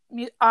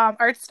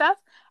art stuff.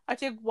 I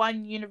took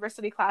one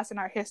university class in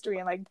art history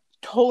and like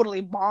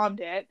totally bombed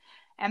it,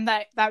 and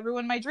that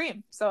ruined my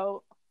dream.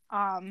 So,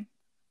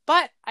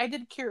 but I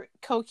did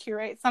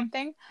co-curate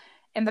something,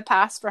 in the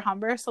past for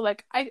Humber. So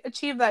like I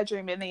achieved that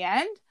dream in the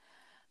end,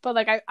 but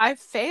like I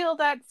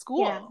failed at Yeah.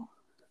 school.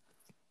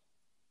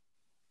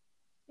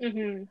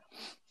 Mm-hmm.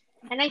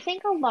 And I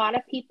think a lot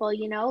of people,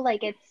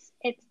 like it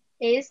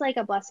is like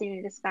a blessing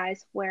in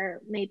disguise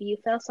where maybe you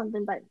fail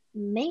something, but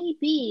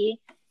maybe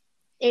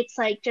it's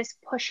like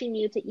just pushing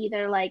you to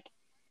either like,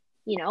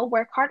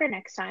 work harder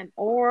next time,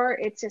 or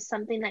it's just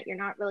something that you're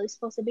not really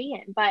supposed to be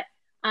in. But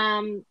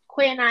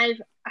Quay and I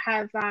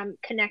have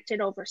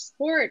connected over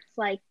sports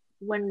like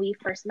when we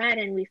first met,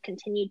 and we've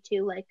continued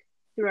to like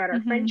throughout our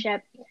Mm-hmm.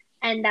 friendship.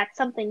 And that's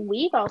something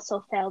we've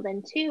also failed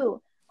in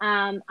too.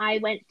 I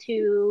went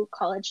to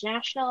college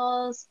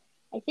nationals,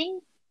 I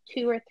think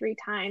 2 or 3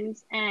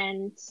 times,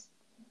 and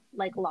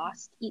like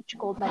lost each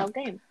gold medal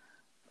game.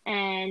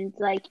 And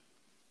like,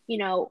 you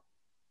know,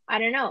 I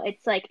don't know.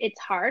 It's like it's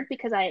hard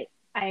because I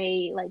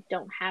like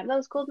don't have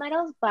those gold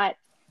medals, but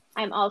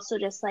I'm also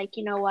just like,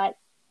 you know what?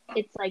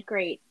 It's like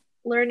great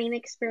learning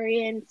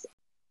experience.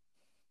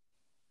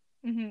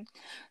 Mm-hmm.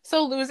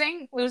 So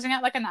losing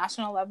at like a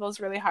national level is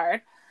really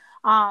hard.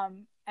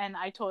 And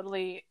I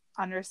totally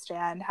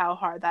understand how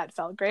hard that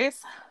felt,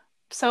 Grace.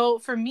 So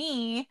for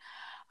me,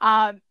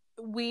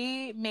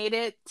 we made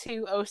it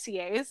to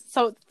OCAs.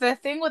 So the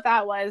thing with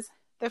that was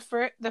the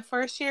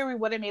first year we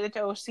would have made it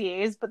to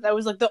OCAs, but that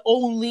was like the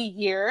only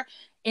year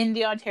in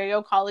the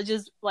Ontario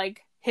colleges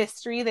like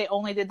history they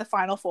only did the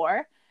Final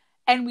Four,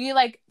 and we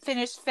like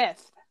finished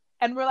fifth,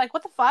 and we're like,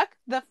 what the fuck?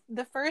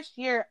 The first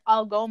year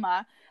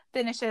Algoma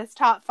finishes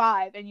top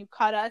 5, and you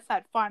cut us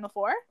at Final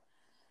Four.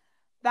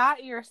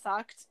 That year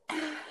sucked,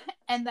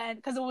 and then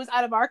because it was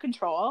out of our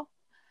control.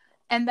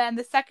 And then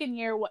the second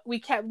year, we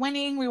kept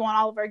winning. We won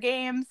all of our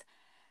games.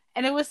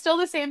 And it was still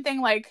the same thing.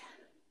 Like,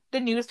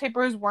 the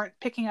newspapers weren't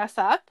picking us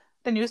up.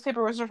 The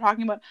newspapers were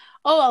talking about,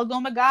 oh,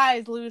 Algoma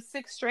guys lose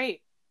 6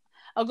 straight.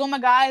 Algoma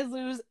guys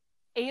lose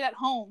 8 at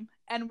home.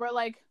 And we're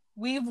like,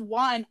 we've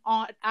won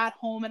at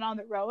home and on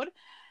the road.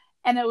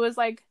 And it was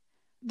like,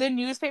 the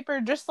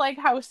newspaper, just like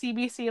how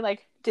CBC,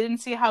 like, didn't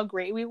see how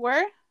great we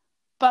were.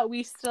 But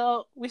we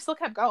still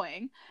kept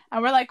going.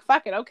 And we're like,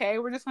 fuck it. Okay,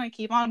 we're just going to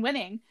keep on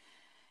winning.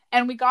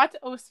 And we got to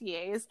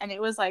OCAs, and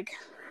it was like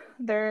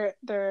the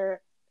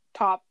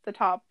top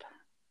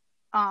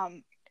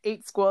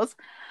 8 schools,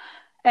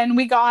 and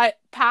we got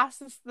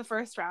past the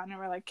first round, and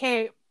we're like,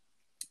 okay,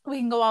 we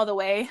can go all the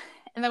way.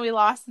 And then we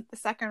lost the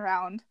second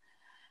round,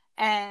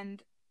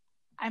 and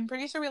I'm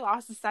pretty sure we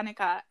lost to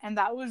Seneca, and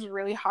that was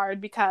really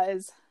hard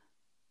because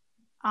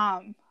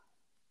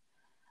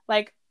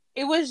like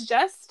it was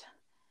just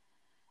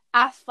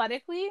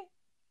athletically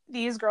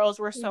these girls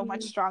were so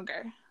much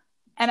stronger.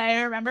 And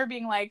I remember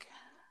being like,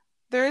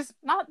 I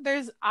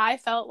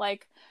felt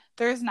like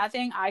there's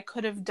nothing I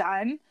could have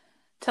done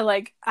to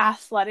like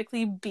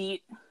athletically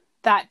beat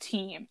that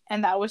team.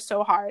 And that was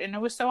so hard. And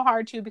it was so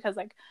hard too, because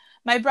like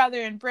my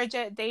brother and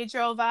Bridget, they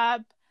drove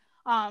up.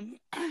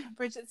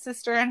 Bridget's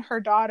sister and her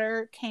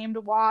daughter came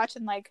to watch,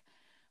 and like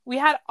we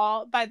had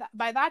all by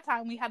that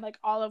time we had like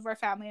all of our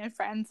family and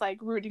friends like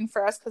rooting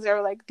for us, because they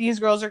were like, these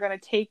girls are gonna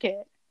take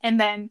it. And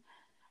then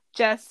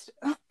just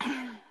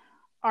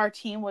our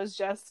team was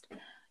just,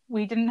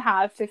 we didn't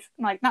have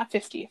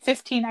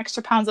 15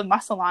 extra pounds of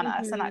muscle on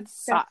us, and that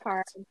sucked.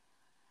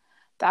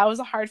 That was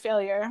a hard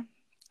failure.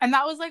 And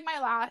that was like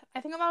I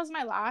think that was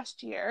my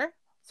last year.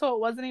 So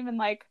it wasn't even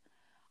like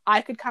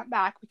I could come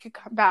back, we could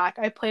come back.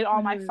 I played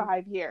all my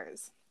 5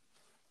 years.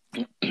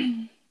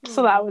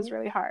 So that was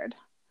really hard.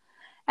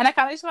 And I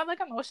kind of just got like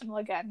emotional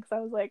again, because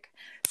I was like,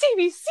 CBC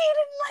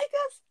didn't like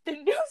us, the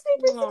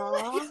newspapers didn't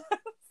like us.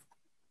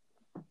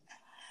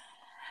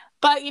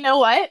 But you know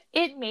what?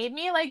 It made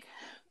me like,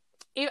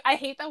 I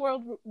hate the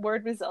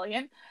word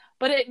resilient,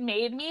 but it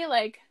made me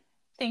like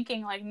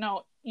thinking like,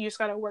 no, you just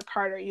gotta work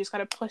harder, you just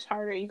gotta push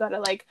harder, you gotta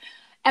like,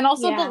 and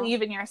also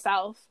believe in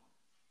yourself.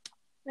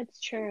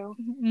 It's true.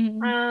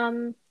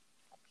 On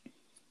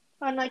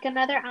like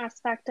another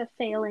aspect of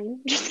failing,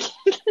 just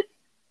kidding.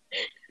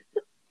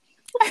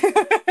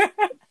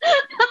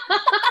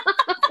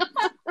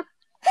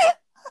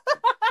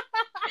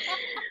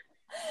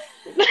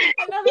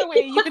 Another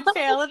way you could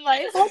fail in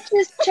life. Let's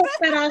just check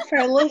that off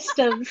our list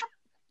of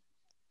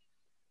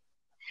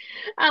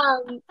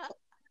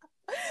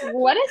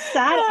what a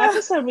sad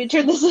episode we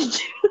turned this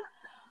into.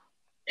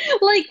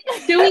 Like,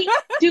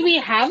 do we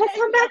have a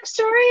comeback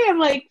story? I'm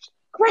like,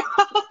 crap.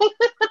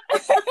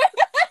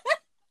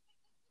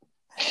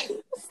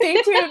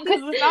 Stay tuned,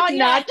 because it's not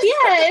yet,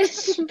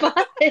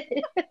 but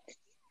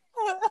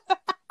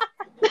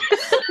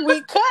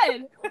we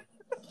could.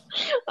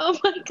 Oh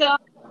my god.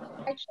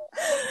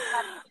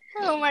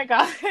 Oh my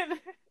god.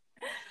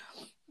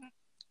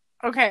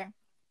 Okay.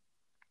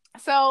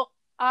 So,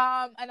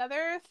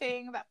 another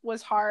thing that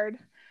was hard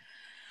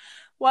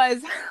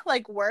was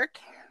like work.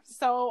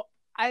 So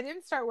I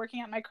didn't start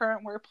working at my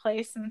current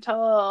workplace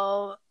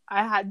until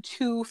I had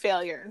 2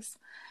 failures,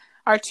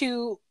 or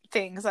 2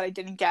 things that I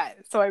didn't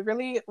get. So I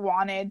really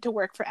wanted to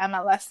work for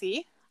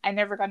MLSE. I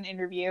never got an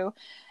interview.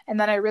 And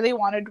then I really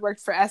wanted to work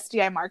for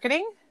SDI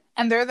Marketing.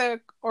 and they're the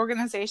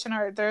organization,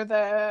 or they're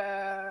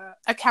the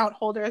account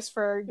holders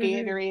for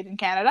Gatorade in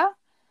Canada.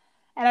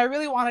 And I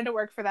really wanted to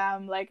work for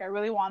them. Like, I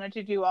really wanted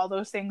to do all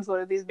those things, go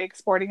to these big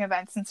sporting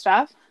events and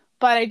stuff,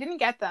 but I didn't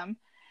get them.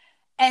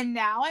 And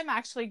now I'm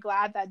actually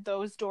glad that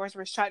those doors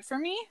were shut for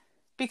me,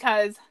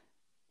 because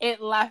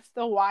it left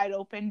the wide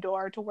open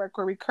door to work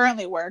where we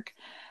currently work.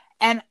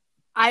 And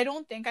I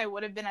don't think I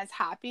would have been as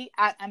happy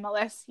at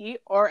MLSC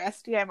or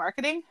SDI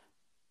Marketing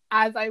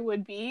as I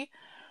would be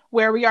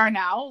where we are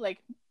now, like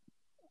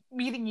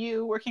meeting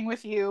you, working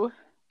with you,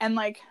 and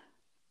like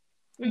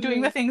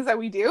doing the things that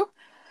we do.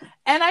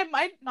 And I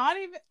might not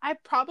even, I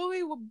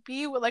probably would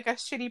be with like a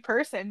shitty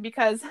person,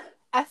 because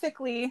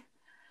ethically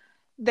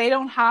they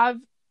don't have,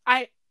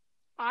 I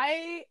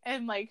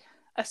am like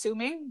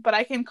assuming, but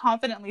I can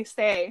confidently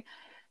say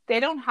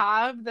they don't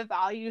have the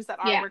values that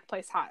our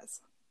workplace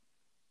has.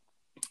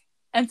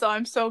 And so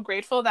I'm so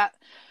grateful that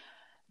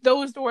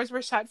those doors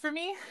were shut for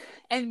me.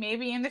 And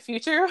maybe in the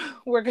future,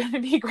 we're going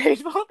to be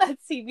grateful that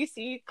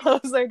CBC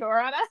closed their door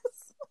on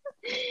us.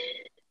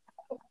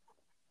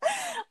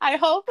 I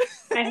hope.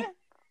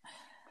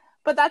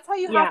 But that's how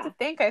you have to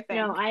think, I think.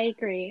 No, I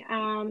agree.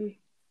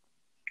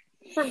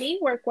 For me,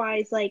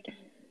 work-wise, like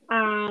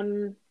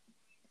I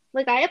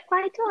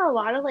applied to a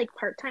lot of like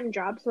part-time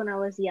jobs when I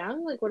was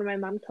young, like when my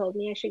mom told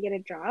me I should get a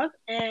job,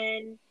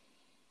 and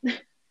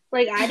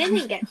like I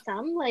didn't get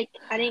some. Like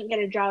I didn't get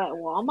a job at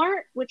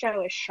Walmart, which I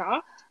was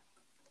shocked.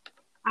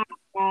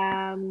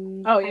 I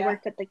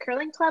worked at the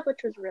curling club,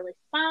 which was really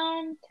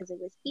fun because it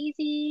was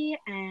easy,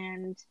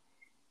 and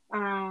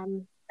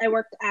I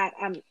worked at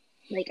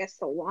like a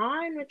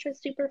salon, which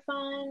was super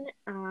fun.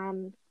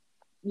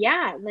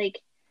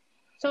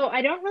 So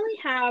I don't really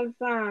have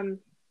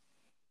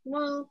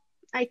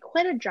I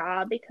quit a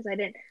job because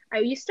I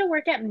used to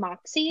work at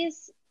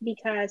Moxie's,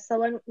 because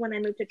someone, when I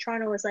moved to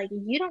Toronto, was like,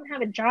 you don't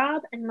have a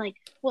job? And I'm like,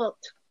 well,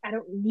 I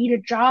don't need a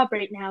job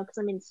right now because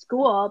I'm in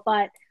school,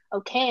 but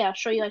okay, I'll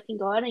show you I can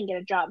go out and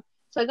get a job.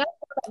 So I got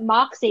at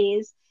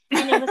Moxie's,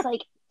 and it was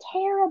like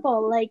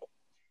terrible. Like,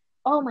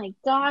 oh my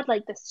God,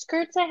 like the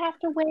skirts I have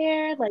to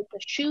wear, like the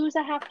shoes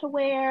I have to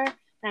wear, and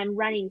I'm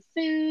running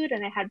food,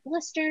 and I had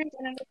blisters,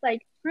 and I was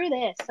like, screw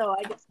this. So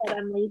I just said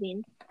I'm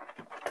leaving.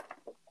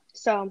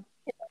 So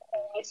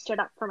I stood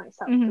up for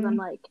myself, because I'm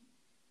like,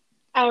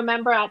 I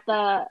remember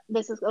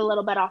this is a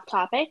little bit off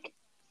topic.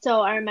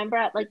 So I remember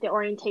at like the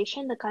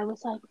orientation, the guy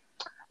was like,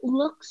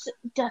 looks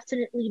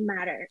definitely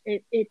matter.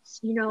 It's,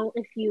 you know,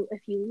 if you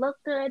look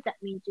good,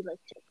 that means you like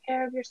take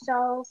care of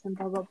yourselves and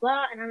blah, blah,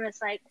 blah. And I'm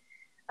just like,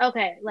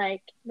 okay,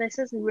 like this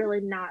is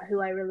really not who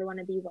I really want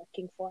to be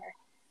working for.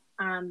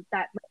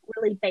 That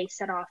really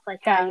base it off like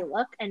how you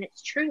look. And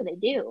it's true, they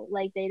do.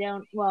 Like they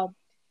don't, well,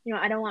 you know,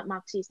 I don't want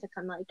Moxie's to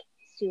come like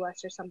sue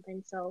us or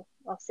something. So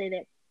I'll say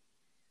they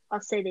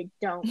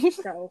don't.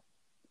 So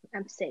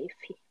I'm safe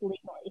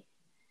legally.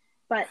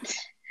 But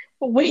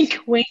wink,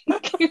 wink.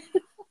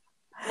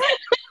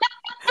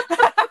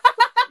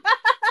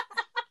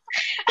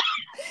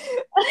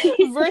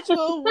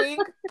 Virtual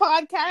wink,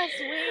 podcast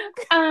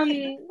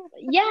wink.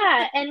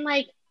 Yeah, and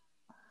like,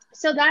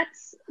 so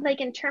that's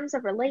like in terms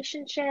of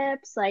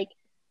relationships, like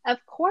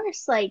of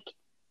course, like,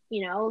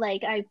 you know,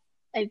 like I've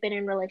been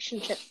in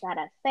relationships that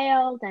have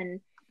failed,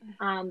 and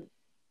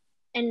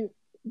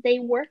they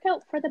work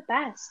out for the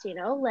best, you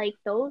know, like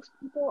those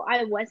people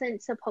I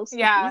wasn't supposed to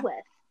be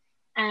with.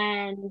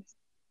 And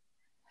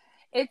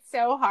it's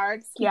so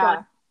hard.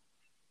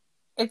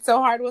 It's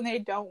so hard when they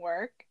don't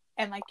work,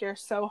 and like you're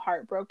so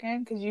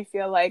heartbroken because you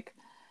feel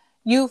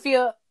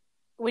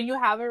when you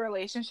have a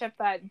relationship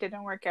that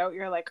didn't work out,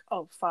 you're like,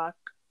 oh fuck,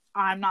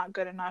 I'm not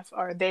good enough,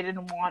 or they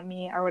didn't want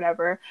me, or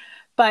whatever.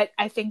 But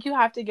I think you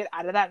have to get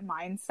out of that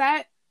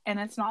mindset, and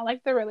it's not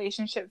like the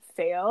relationship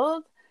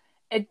failed.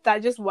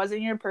 That just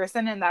wasn't your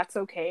person, and that's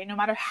okay. No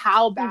matter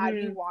how bad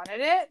you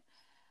wanted it,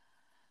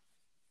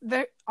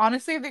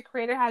 honestly, the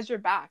creator has your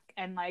back.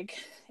 And like,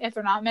 if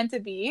they're not meant to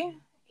be,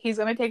 he's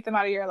going to take them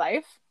out of your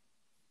life.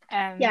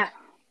 And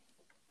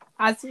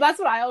that's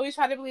what I always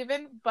try to believe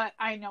in. But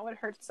I know it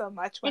hurts so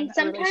much when and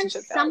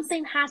sometimes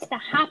something has to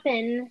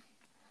happen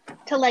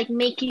to like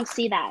make you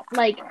see that.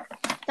 Like,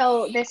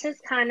 so this is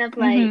kind of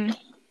like,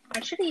 I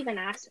should even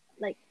ask,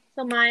 like,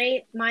 so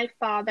my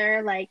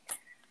father, like,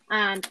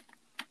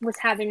 was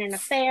having an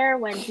affair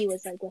when he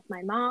was like with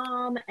my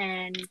mom,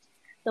 and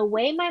the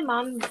way my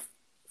mom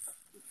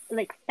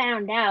like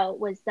found out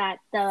was that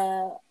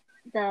the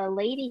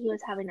lady he was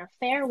having an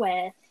affair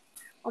with,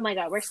 oh my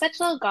God, we're such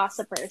little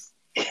gossipers.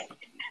 His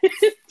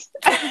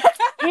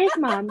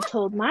mom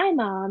told my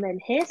mom,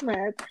 and his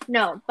mom,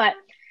 no, but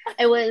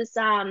it was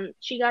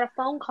she got a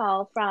phone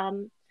call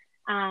from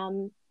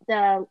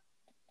the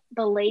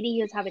lady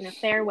he was having an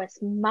affair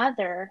with.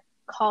 Mother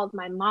called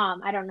my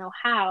mom. I don't know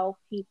how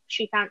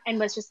she found, and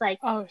was just like,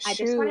 I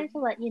just wanted to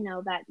let you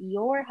know that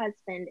your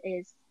husband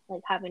is like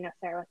having an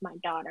affair with my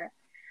daughter.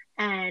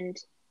 And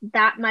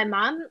that my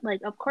mom, like,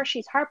 of course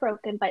she's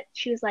heartbroken, but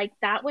she was like,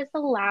 that was the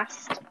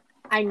last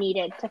I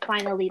needed to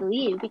finally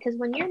leave, because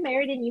when you're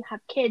married and you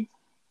have kids,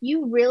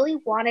 you really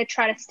want to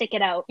try to stick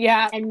it out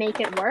and make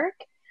it work.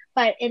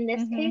 But in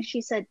this Mm-hmm. case,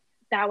 she said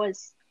that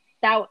was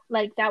that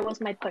was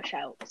my push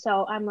out.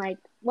 So I'm like,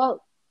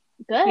 well,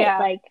 good. Yeah,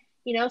 Like,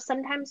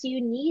 sometimes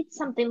you need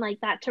something like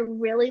that to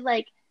really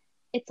like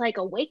it's like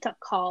a wake up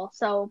call.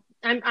 So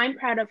I'm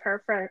proud of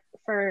her for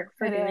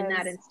it doing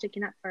that is. and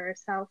sticking up for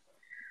herself.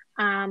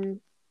 Um,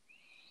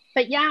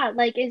 but yeah,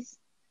 like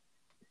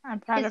I'm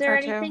proud is of there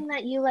her too. anything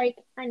that you like?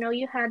 I know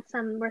you had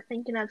some. We're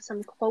thinking of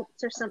some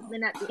quotes or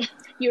something at the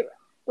you.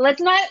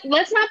 Let's not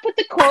put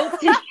the quotes.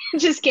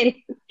 Just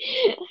kidding.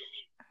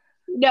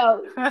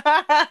 No.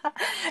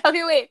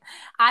 Okay, wait.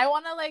 I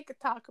want to like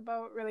talk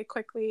about really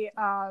quickly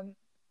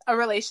a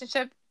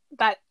relationship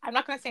that I'm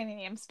not going to say any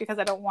names because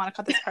I don't want to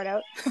cut this part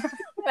out.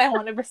 I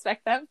want to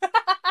respect them.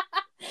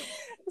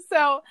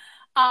 So,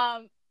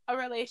 a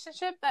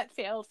relationship that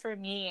failed for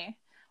me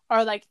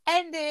or like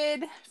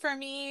ended for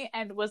me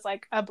and was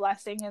like a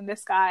blessing in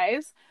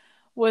disguise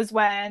was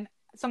when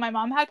my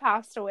mom had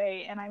passed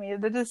away and I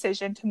made the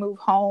decision to move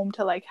home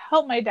to like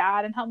help my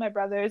dad and help my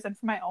brothers and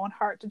for my own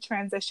heart to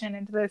transition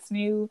into this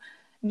new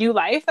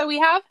life that we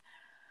have.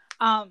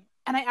 And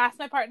I asked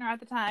my partner at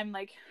the time,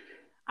 like,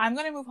 I'm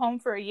gonna move home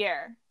for a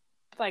year.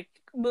 Like,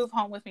 move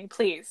home with me,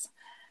 please.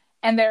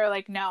 And they were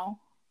like, no,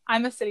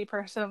 I'm a city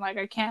person. Like,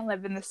 I can't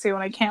live in the zoo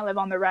and I can't live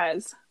on the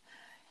res.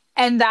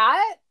 And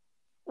that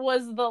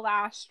was the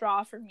last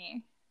straw for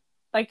me.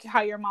 Like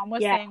how your mom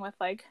was Yeah. saying with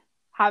like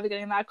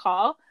getting that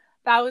call.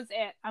 That was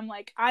it. I'm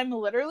like, I'm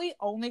literally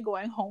only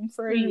going home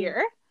for a Mm.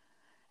 year.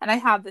 And I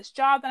have this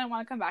job that I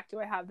want to come back to.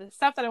 I have this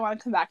stuff that I want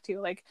to come back to.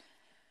 Like,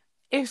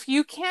 if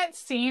you can't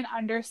see and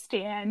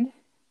understand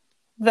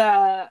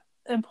the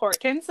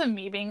importance of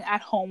me being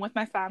at home with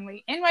my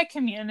family in my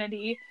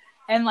community,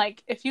 and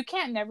like if you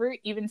can't never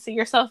even see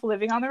yourself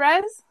living on the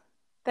res,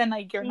 then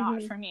like you're not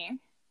Mm-hmm. for me.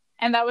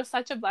 And that was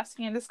such a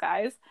blessing in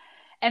disguise.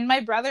 And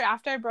my brother,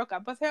 after I broke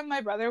up with him,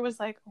 my brother was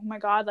like, oh my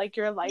God, like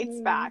your light's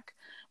Mm. back.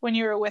 When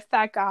you were with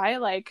that guy,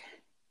 like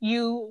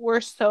you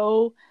were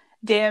so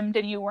dimmed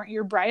and you weren't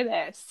your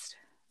brightest,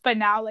 but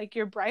now like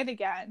you're bright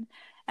again.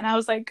 And I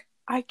was like,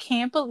 I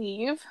can't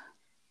believe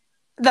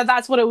that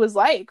that's what it was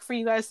like for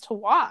you guys to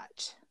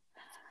watch.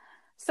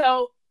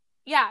 So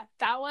yeah,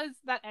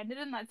 that ended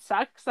and that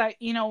sucks. That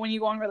when you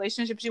go in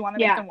relationships, you want to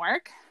make Yeah. them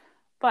work,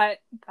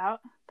 but that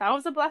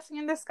was a blessing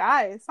in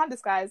disguise. It's not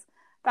disguise.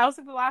 That was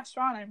like the last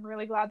straw, and I'm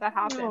really glad that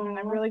happened, and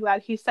I'm Aww. really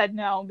glad he said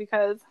no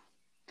because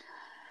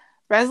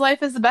res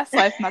life is the best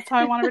life, and that's how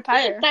I want to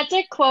retire. That's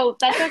a quote.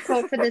 That's our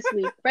quote for this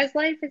week. Res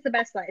life is the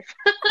best life.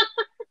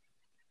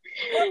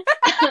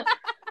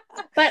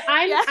 But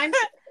Yeah,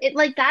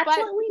 like that's but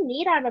what we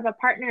need out of a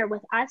partner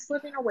with us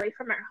living away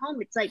from our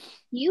home. It's like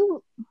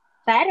you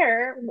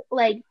better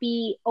like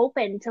be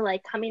open to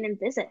like coming and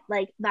visit.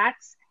 Like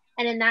that's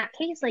and in that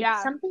case, like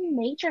yeah, something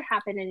major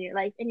happened in your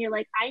life and you're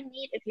like,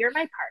 if you're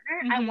my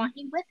partner, I mm-hmm, want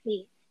you with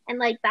me. And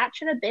like that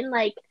should have been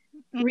like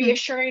mm-hmm,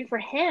 reassuring for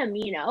him,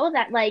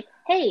 that like,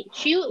 hey,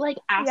 she like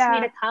asked me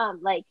yeah, to come,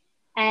 like,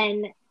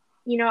 and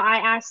I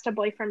asked a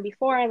boyfriend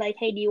before, like,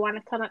 hey, do you want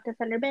to come up to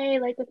Thunder Bay,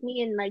 like, with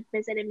me and like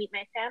visit and meet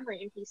my family?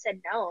 And he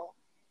said no.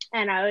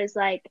 And I was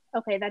like,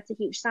 okay, that's a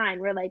huge sign.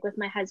 We're like with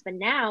my husband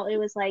now, it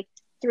was like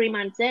 3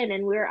 months in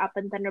and we were up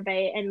in Thunder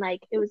Bay and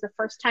like it was the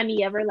first time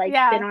he ever like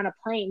been yeah. on a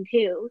plane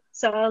too.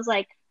 So I was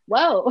like,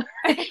 whoa.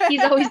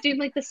 He's always doing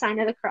like the sign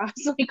of the cross,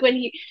 like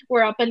when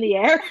we're up in the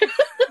air.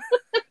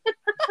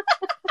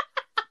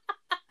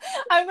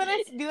 I'm gonna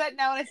do that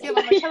now when I see him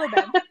on my pillow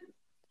bed.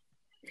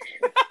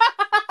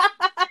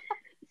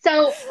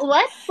 So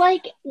let's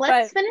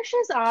But finish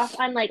this off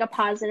on like a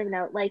positive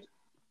note. Like,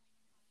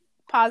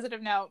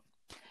 positive note,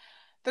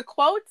 the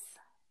quotes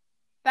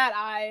that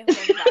I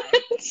live by.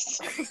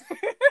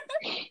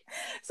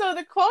 So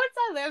the quotes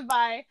I live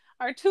by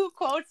are two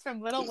quotes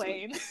from Lil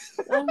Wayne.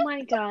 oh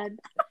my God.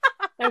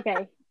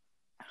 Okay.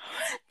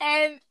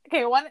 And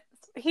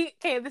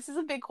this is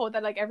a big quote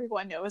that like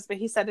everyone knows, but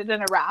he said it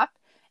in a rap,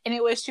 and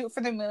it was shoot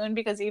for the moon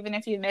because even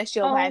if you miss,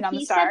 you'll Oh, land on the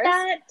he said stars.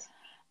 that.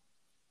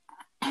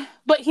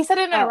 But he said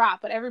it in a Oh. rap,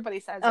 but everybody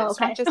says it. Oh, It's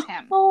not okay. just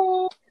him.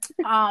 Oh.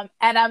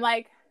 And I'm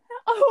like,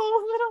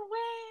 oh, Lil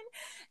Wayne.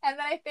 And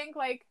then I think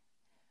like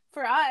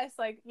for us,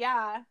 like,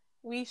 yeah,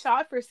 we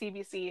shot for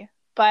CBC,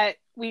 but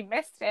we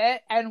missed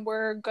it and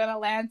we're gonna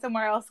land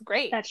somewhere else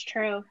great. That's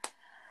true.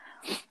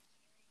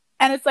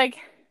 And it's like,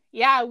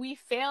 yeah, we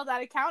failed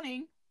at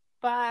accounting,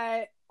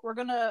 but we're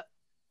gonna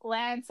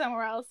land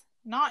somewhere else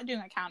not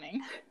doing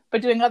accounting,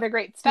 but doing other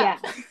great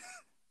stuff. Yeah.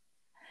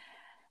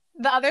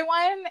 The other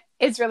one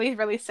is really,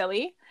 really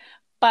silly,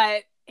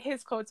 but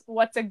his quote's,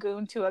 "What's a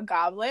goon to a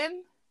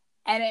goblin?"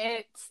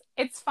 And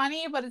it's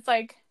funny, but it's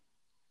like,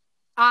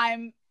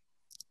 I'm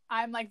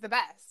like the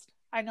best.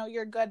 I know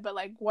you're good, but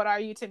like, what are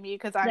you to me?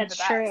 Because I'm That's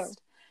the best. true.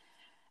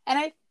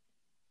 And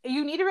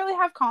you need to really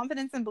have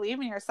confidence and believe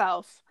in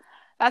yourself.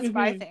 That's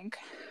what I think.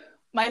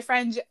 My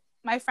friend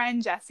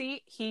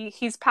Jesse,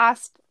 he's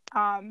passed,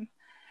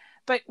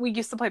 but we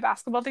used to play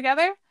basketball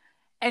together,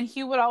 and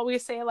he would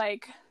always say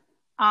like,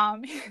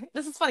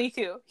 this is funny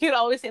too. He would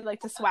always say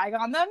like to swag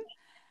on them,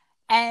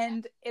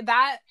 and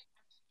that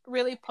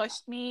really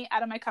pushed me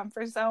out of my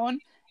comfort zone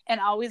and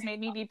always made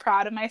me be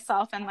proud of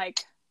myself and like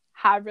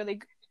have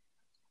really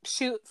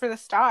shoot for the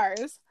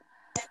stars.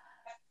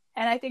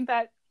 And I think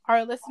that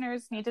our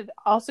listeners need to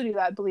also do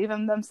that, believe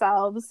in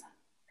themselves,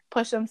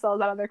 push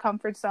themselves out of their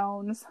comfort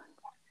zones,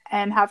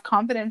 and have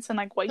confidence in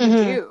like what you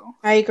do.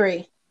 I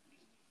agree.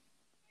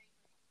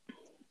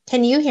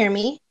 Can you hear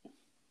me?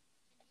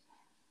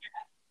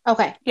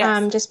 Okay.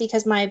 Yes. Just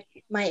because my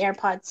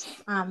AirPods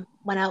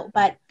went out,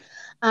 but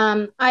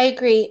I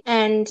agree.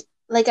 And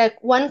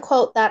like one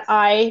quote that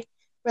I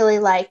really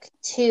like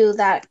too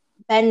that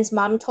Ben's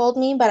mom told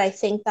me, but I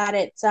think that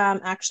it's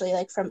actually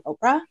like from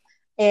Oprah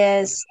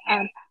is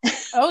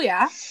oh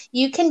yeah,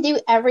 you can do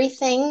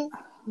everything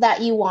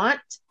that you want,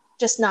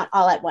 just not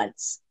all at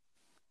once.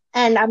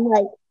 And I'm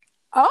like,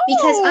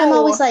 because I'm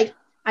always like,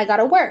 I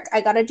gotta work,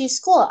 I gotta do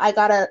school, I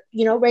gotta,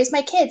 raise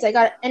my kids,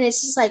 and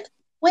it's just like,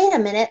 wait a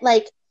minute,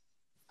 like,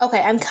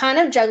 okay, I'm kind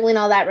of juggling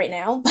all that right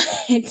now,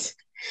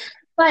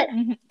 but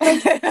like,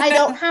 I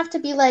don't have to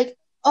be like,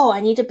 oh,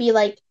 I need to be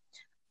like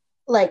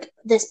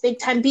this big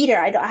time beater.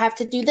 I have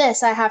to do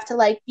this. I have to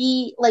like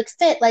be like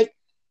fit, like,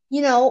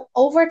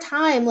 over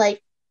time,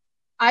 like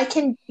I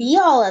can be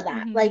all of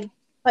that, like,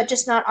 but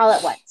just not all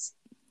at once.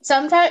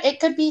 Sometimes it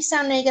could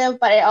sound negative,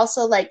 but it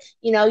also like,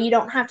 you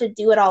don't have to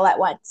do it all at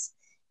once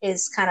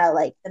is kind of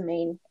like the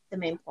main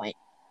point.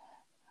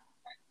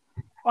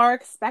 Or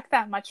expect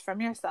that much from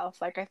yourself.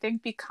 Like, I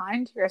think be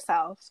kind to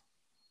yourself.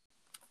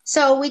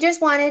 So we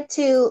just wanted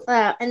to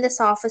end this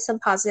off with some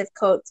positive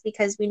quotes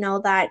because we know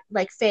that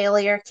like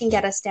failure can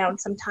get us down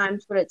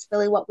sometimes, but it's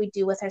really what we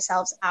do with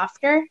ourselves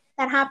after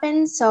that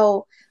happens.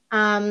 So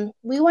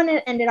we want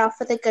to end it off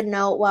with a good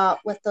note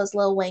with those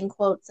Lil Wayne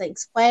quotes.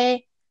 Thanks,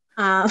 Quay.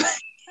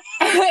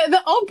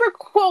 The Oprah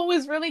quote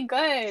was really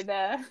good.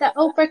 The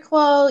Oprah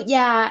quote,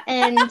 yeah.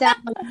 And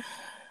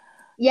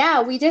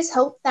yeah, we just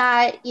hope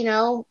that,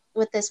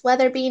 with this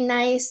weather being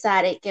nice,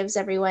 that it gives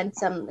everyone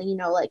some,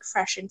 like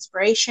fresh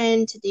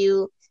inspiration to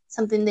do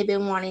something they've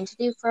been wanting to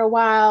do for a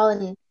while.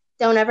 And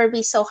don't ever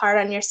be so hard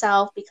on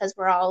yourself because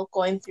we're all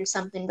going through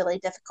something really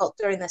difficult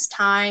during this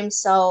time.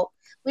 So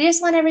we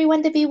just want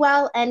everyone to be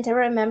well and to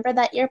remember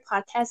that your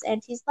podcast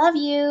aunties love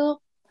you.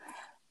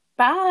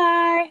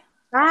 Bye.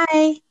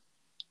 Bye.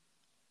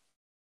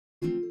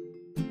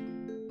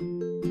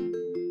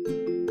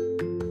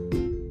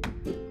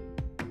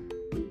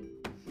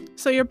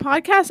 So your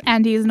podcast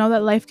aunties know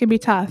that life can be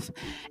tough,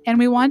 and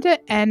we want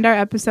to end our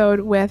episode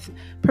with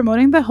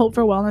promoting the Hope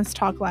for Wellness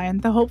talk line.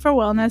 The Hope for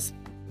Wellness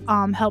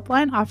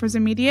helpline offers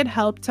immediate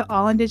help to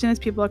all Indigenous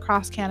people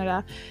across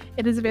Canada.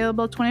 It is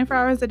available 24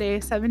 hours a day,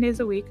 7 days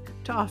a week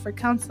to offer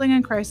counseling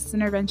and crisis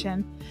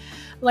intervention.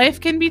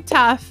 Life can be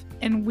tough,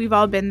 and we've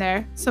all been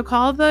there. So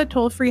call the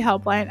toll-free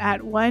helpline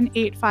at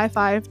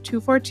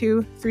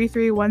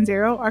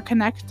 1-855-242-3310 or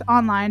connect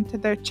online to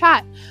their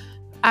chat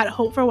at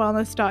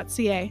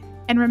hopeforwellness.ca.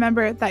 And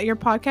remember that your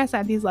podcast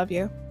aunties love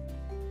you.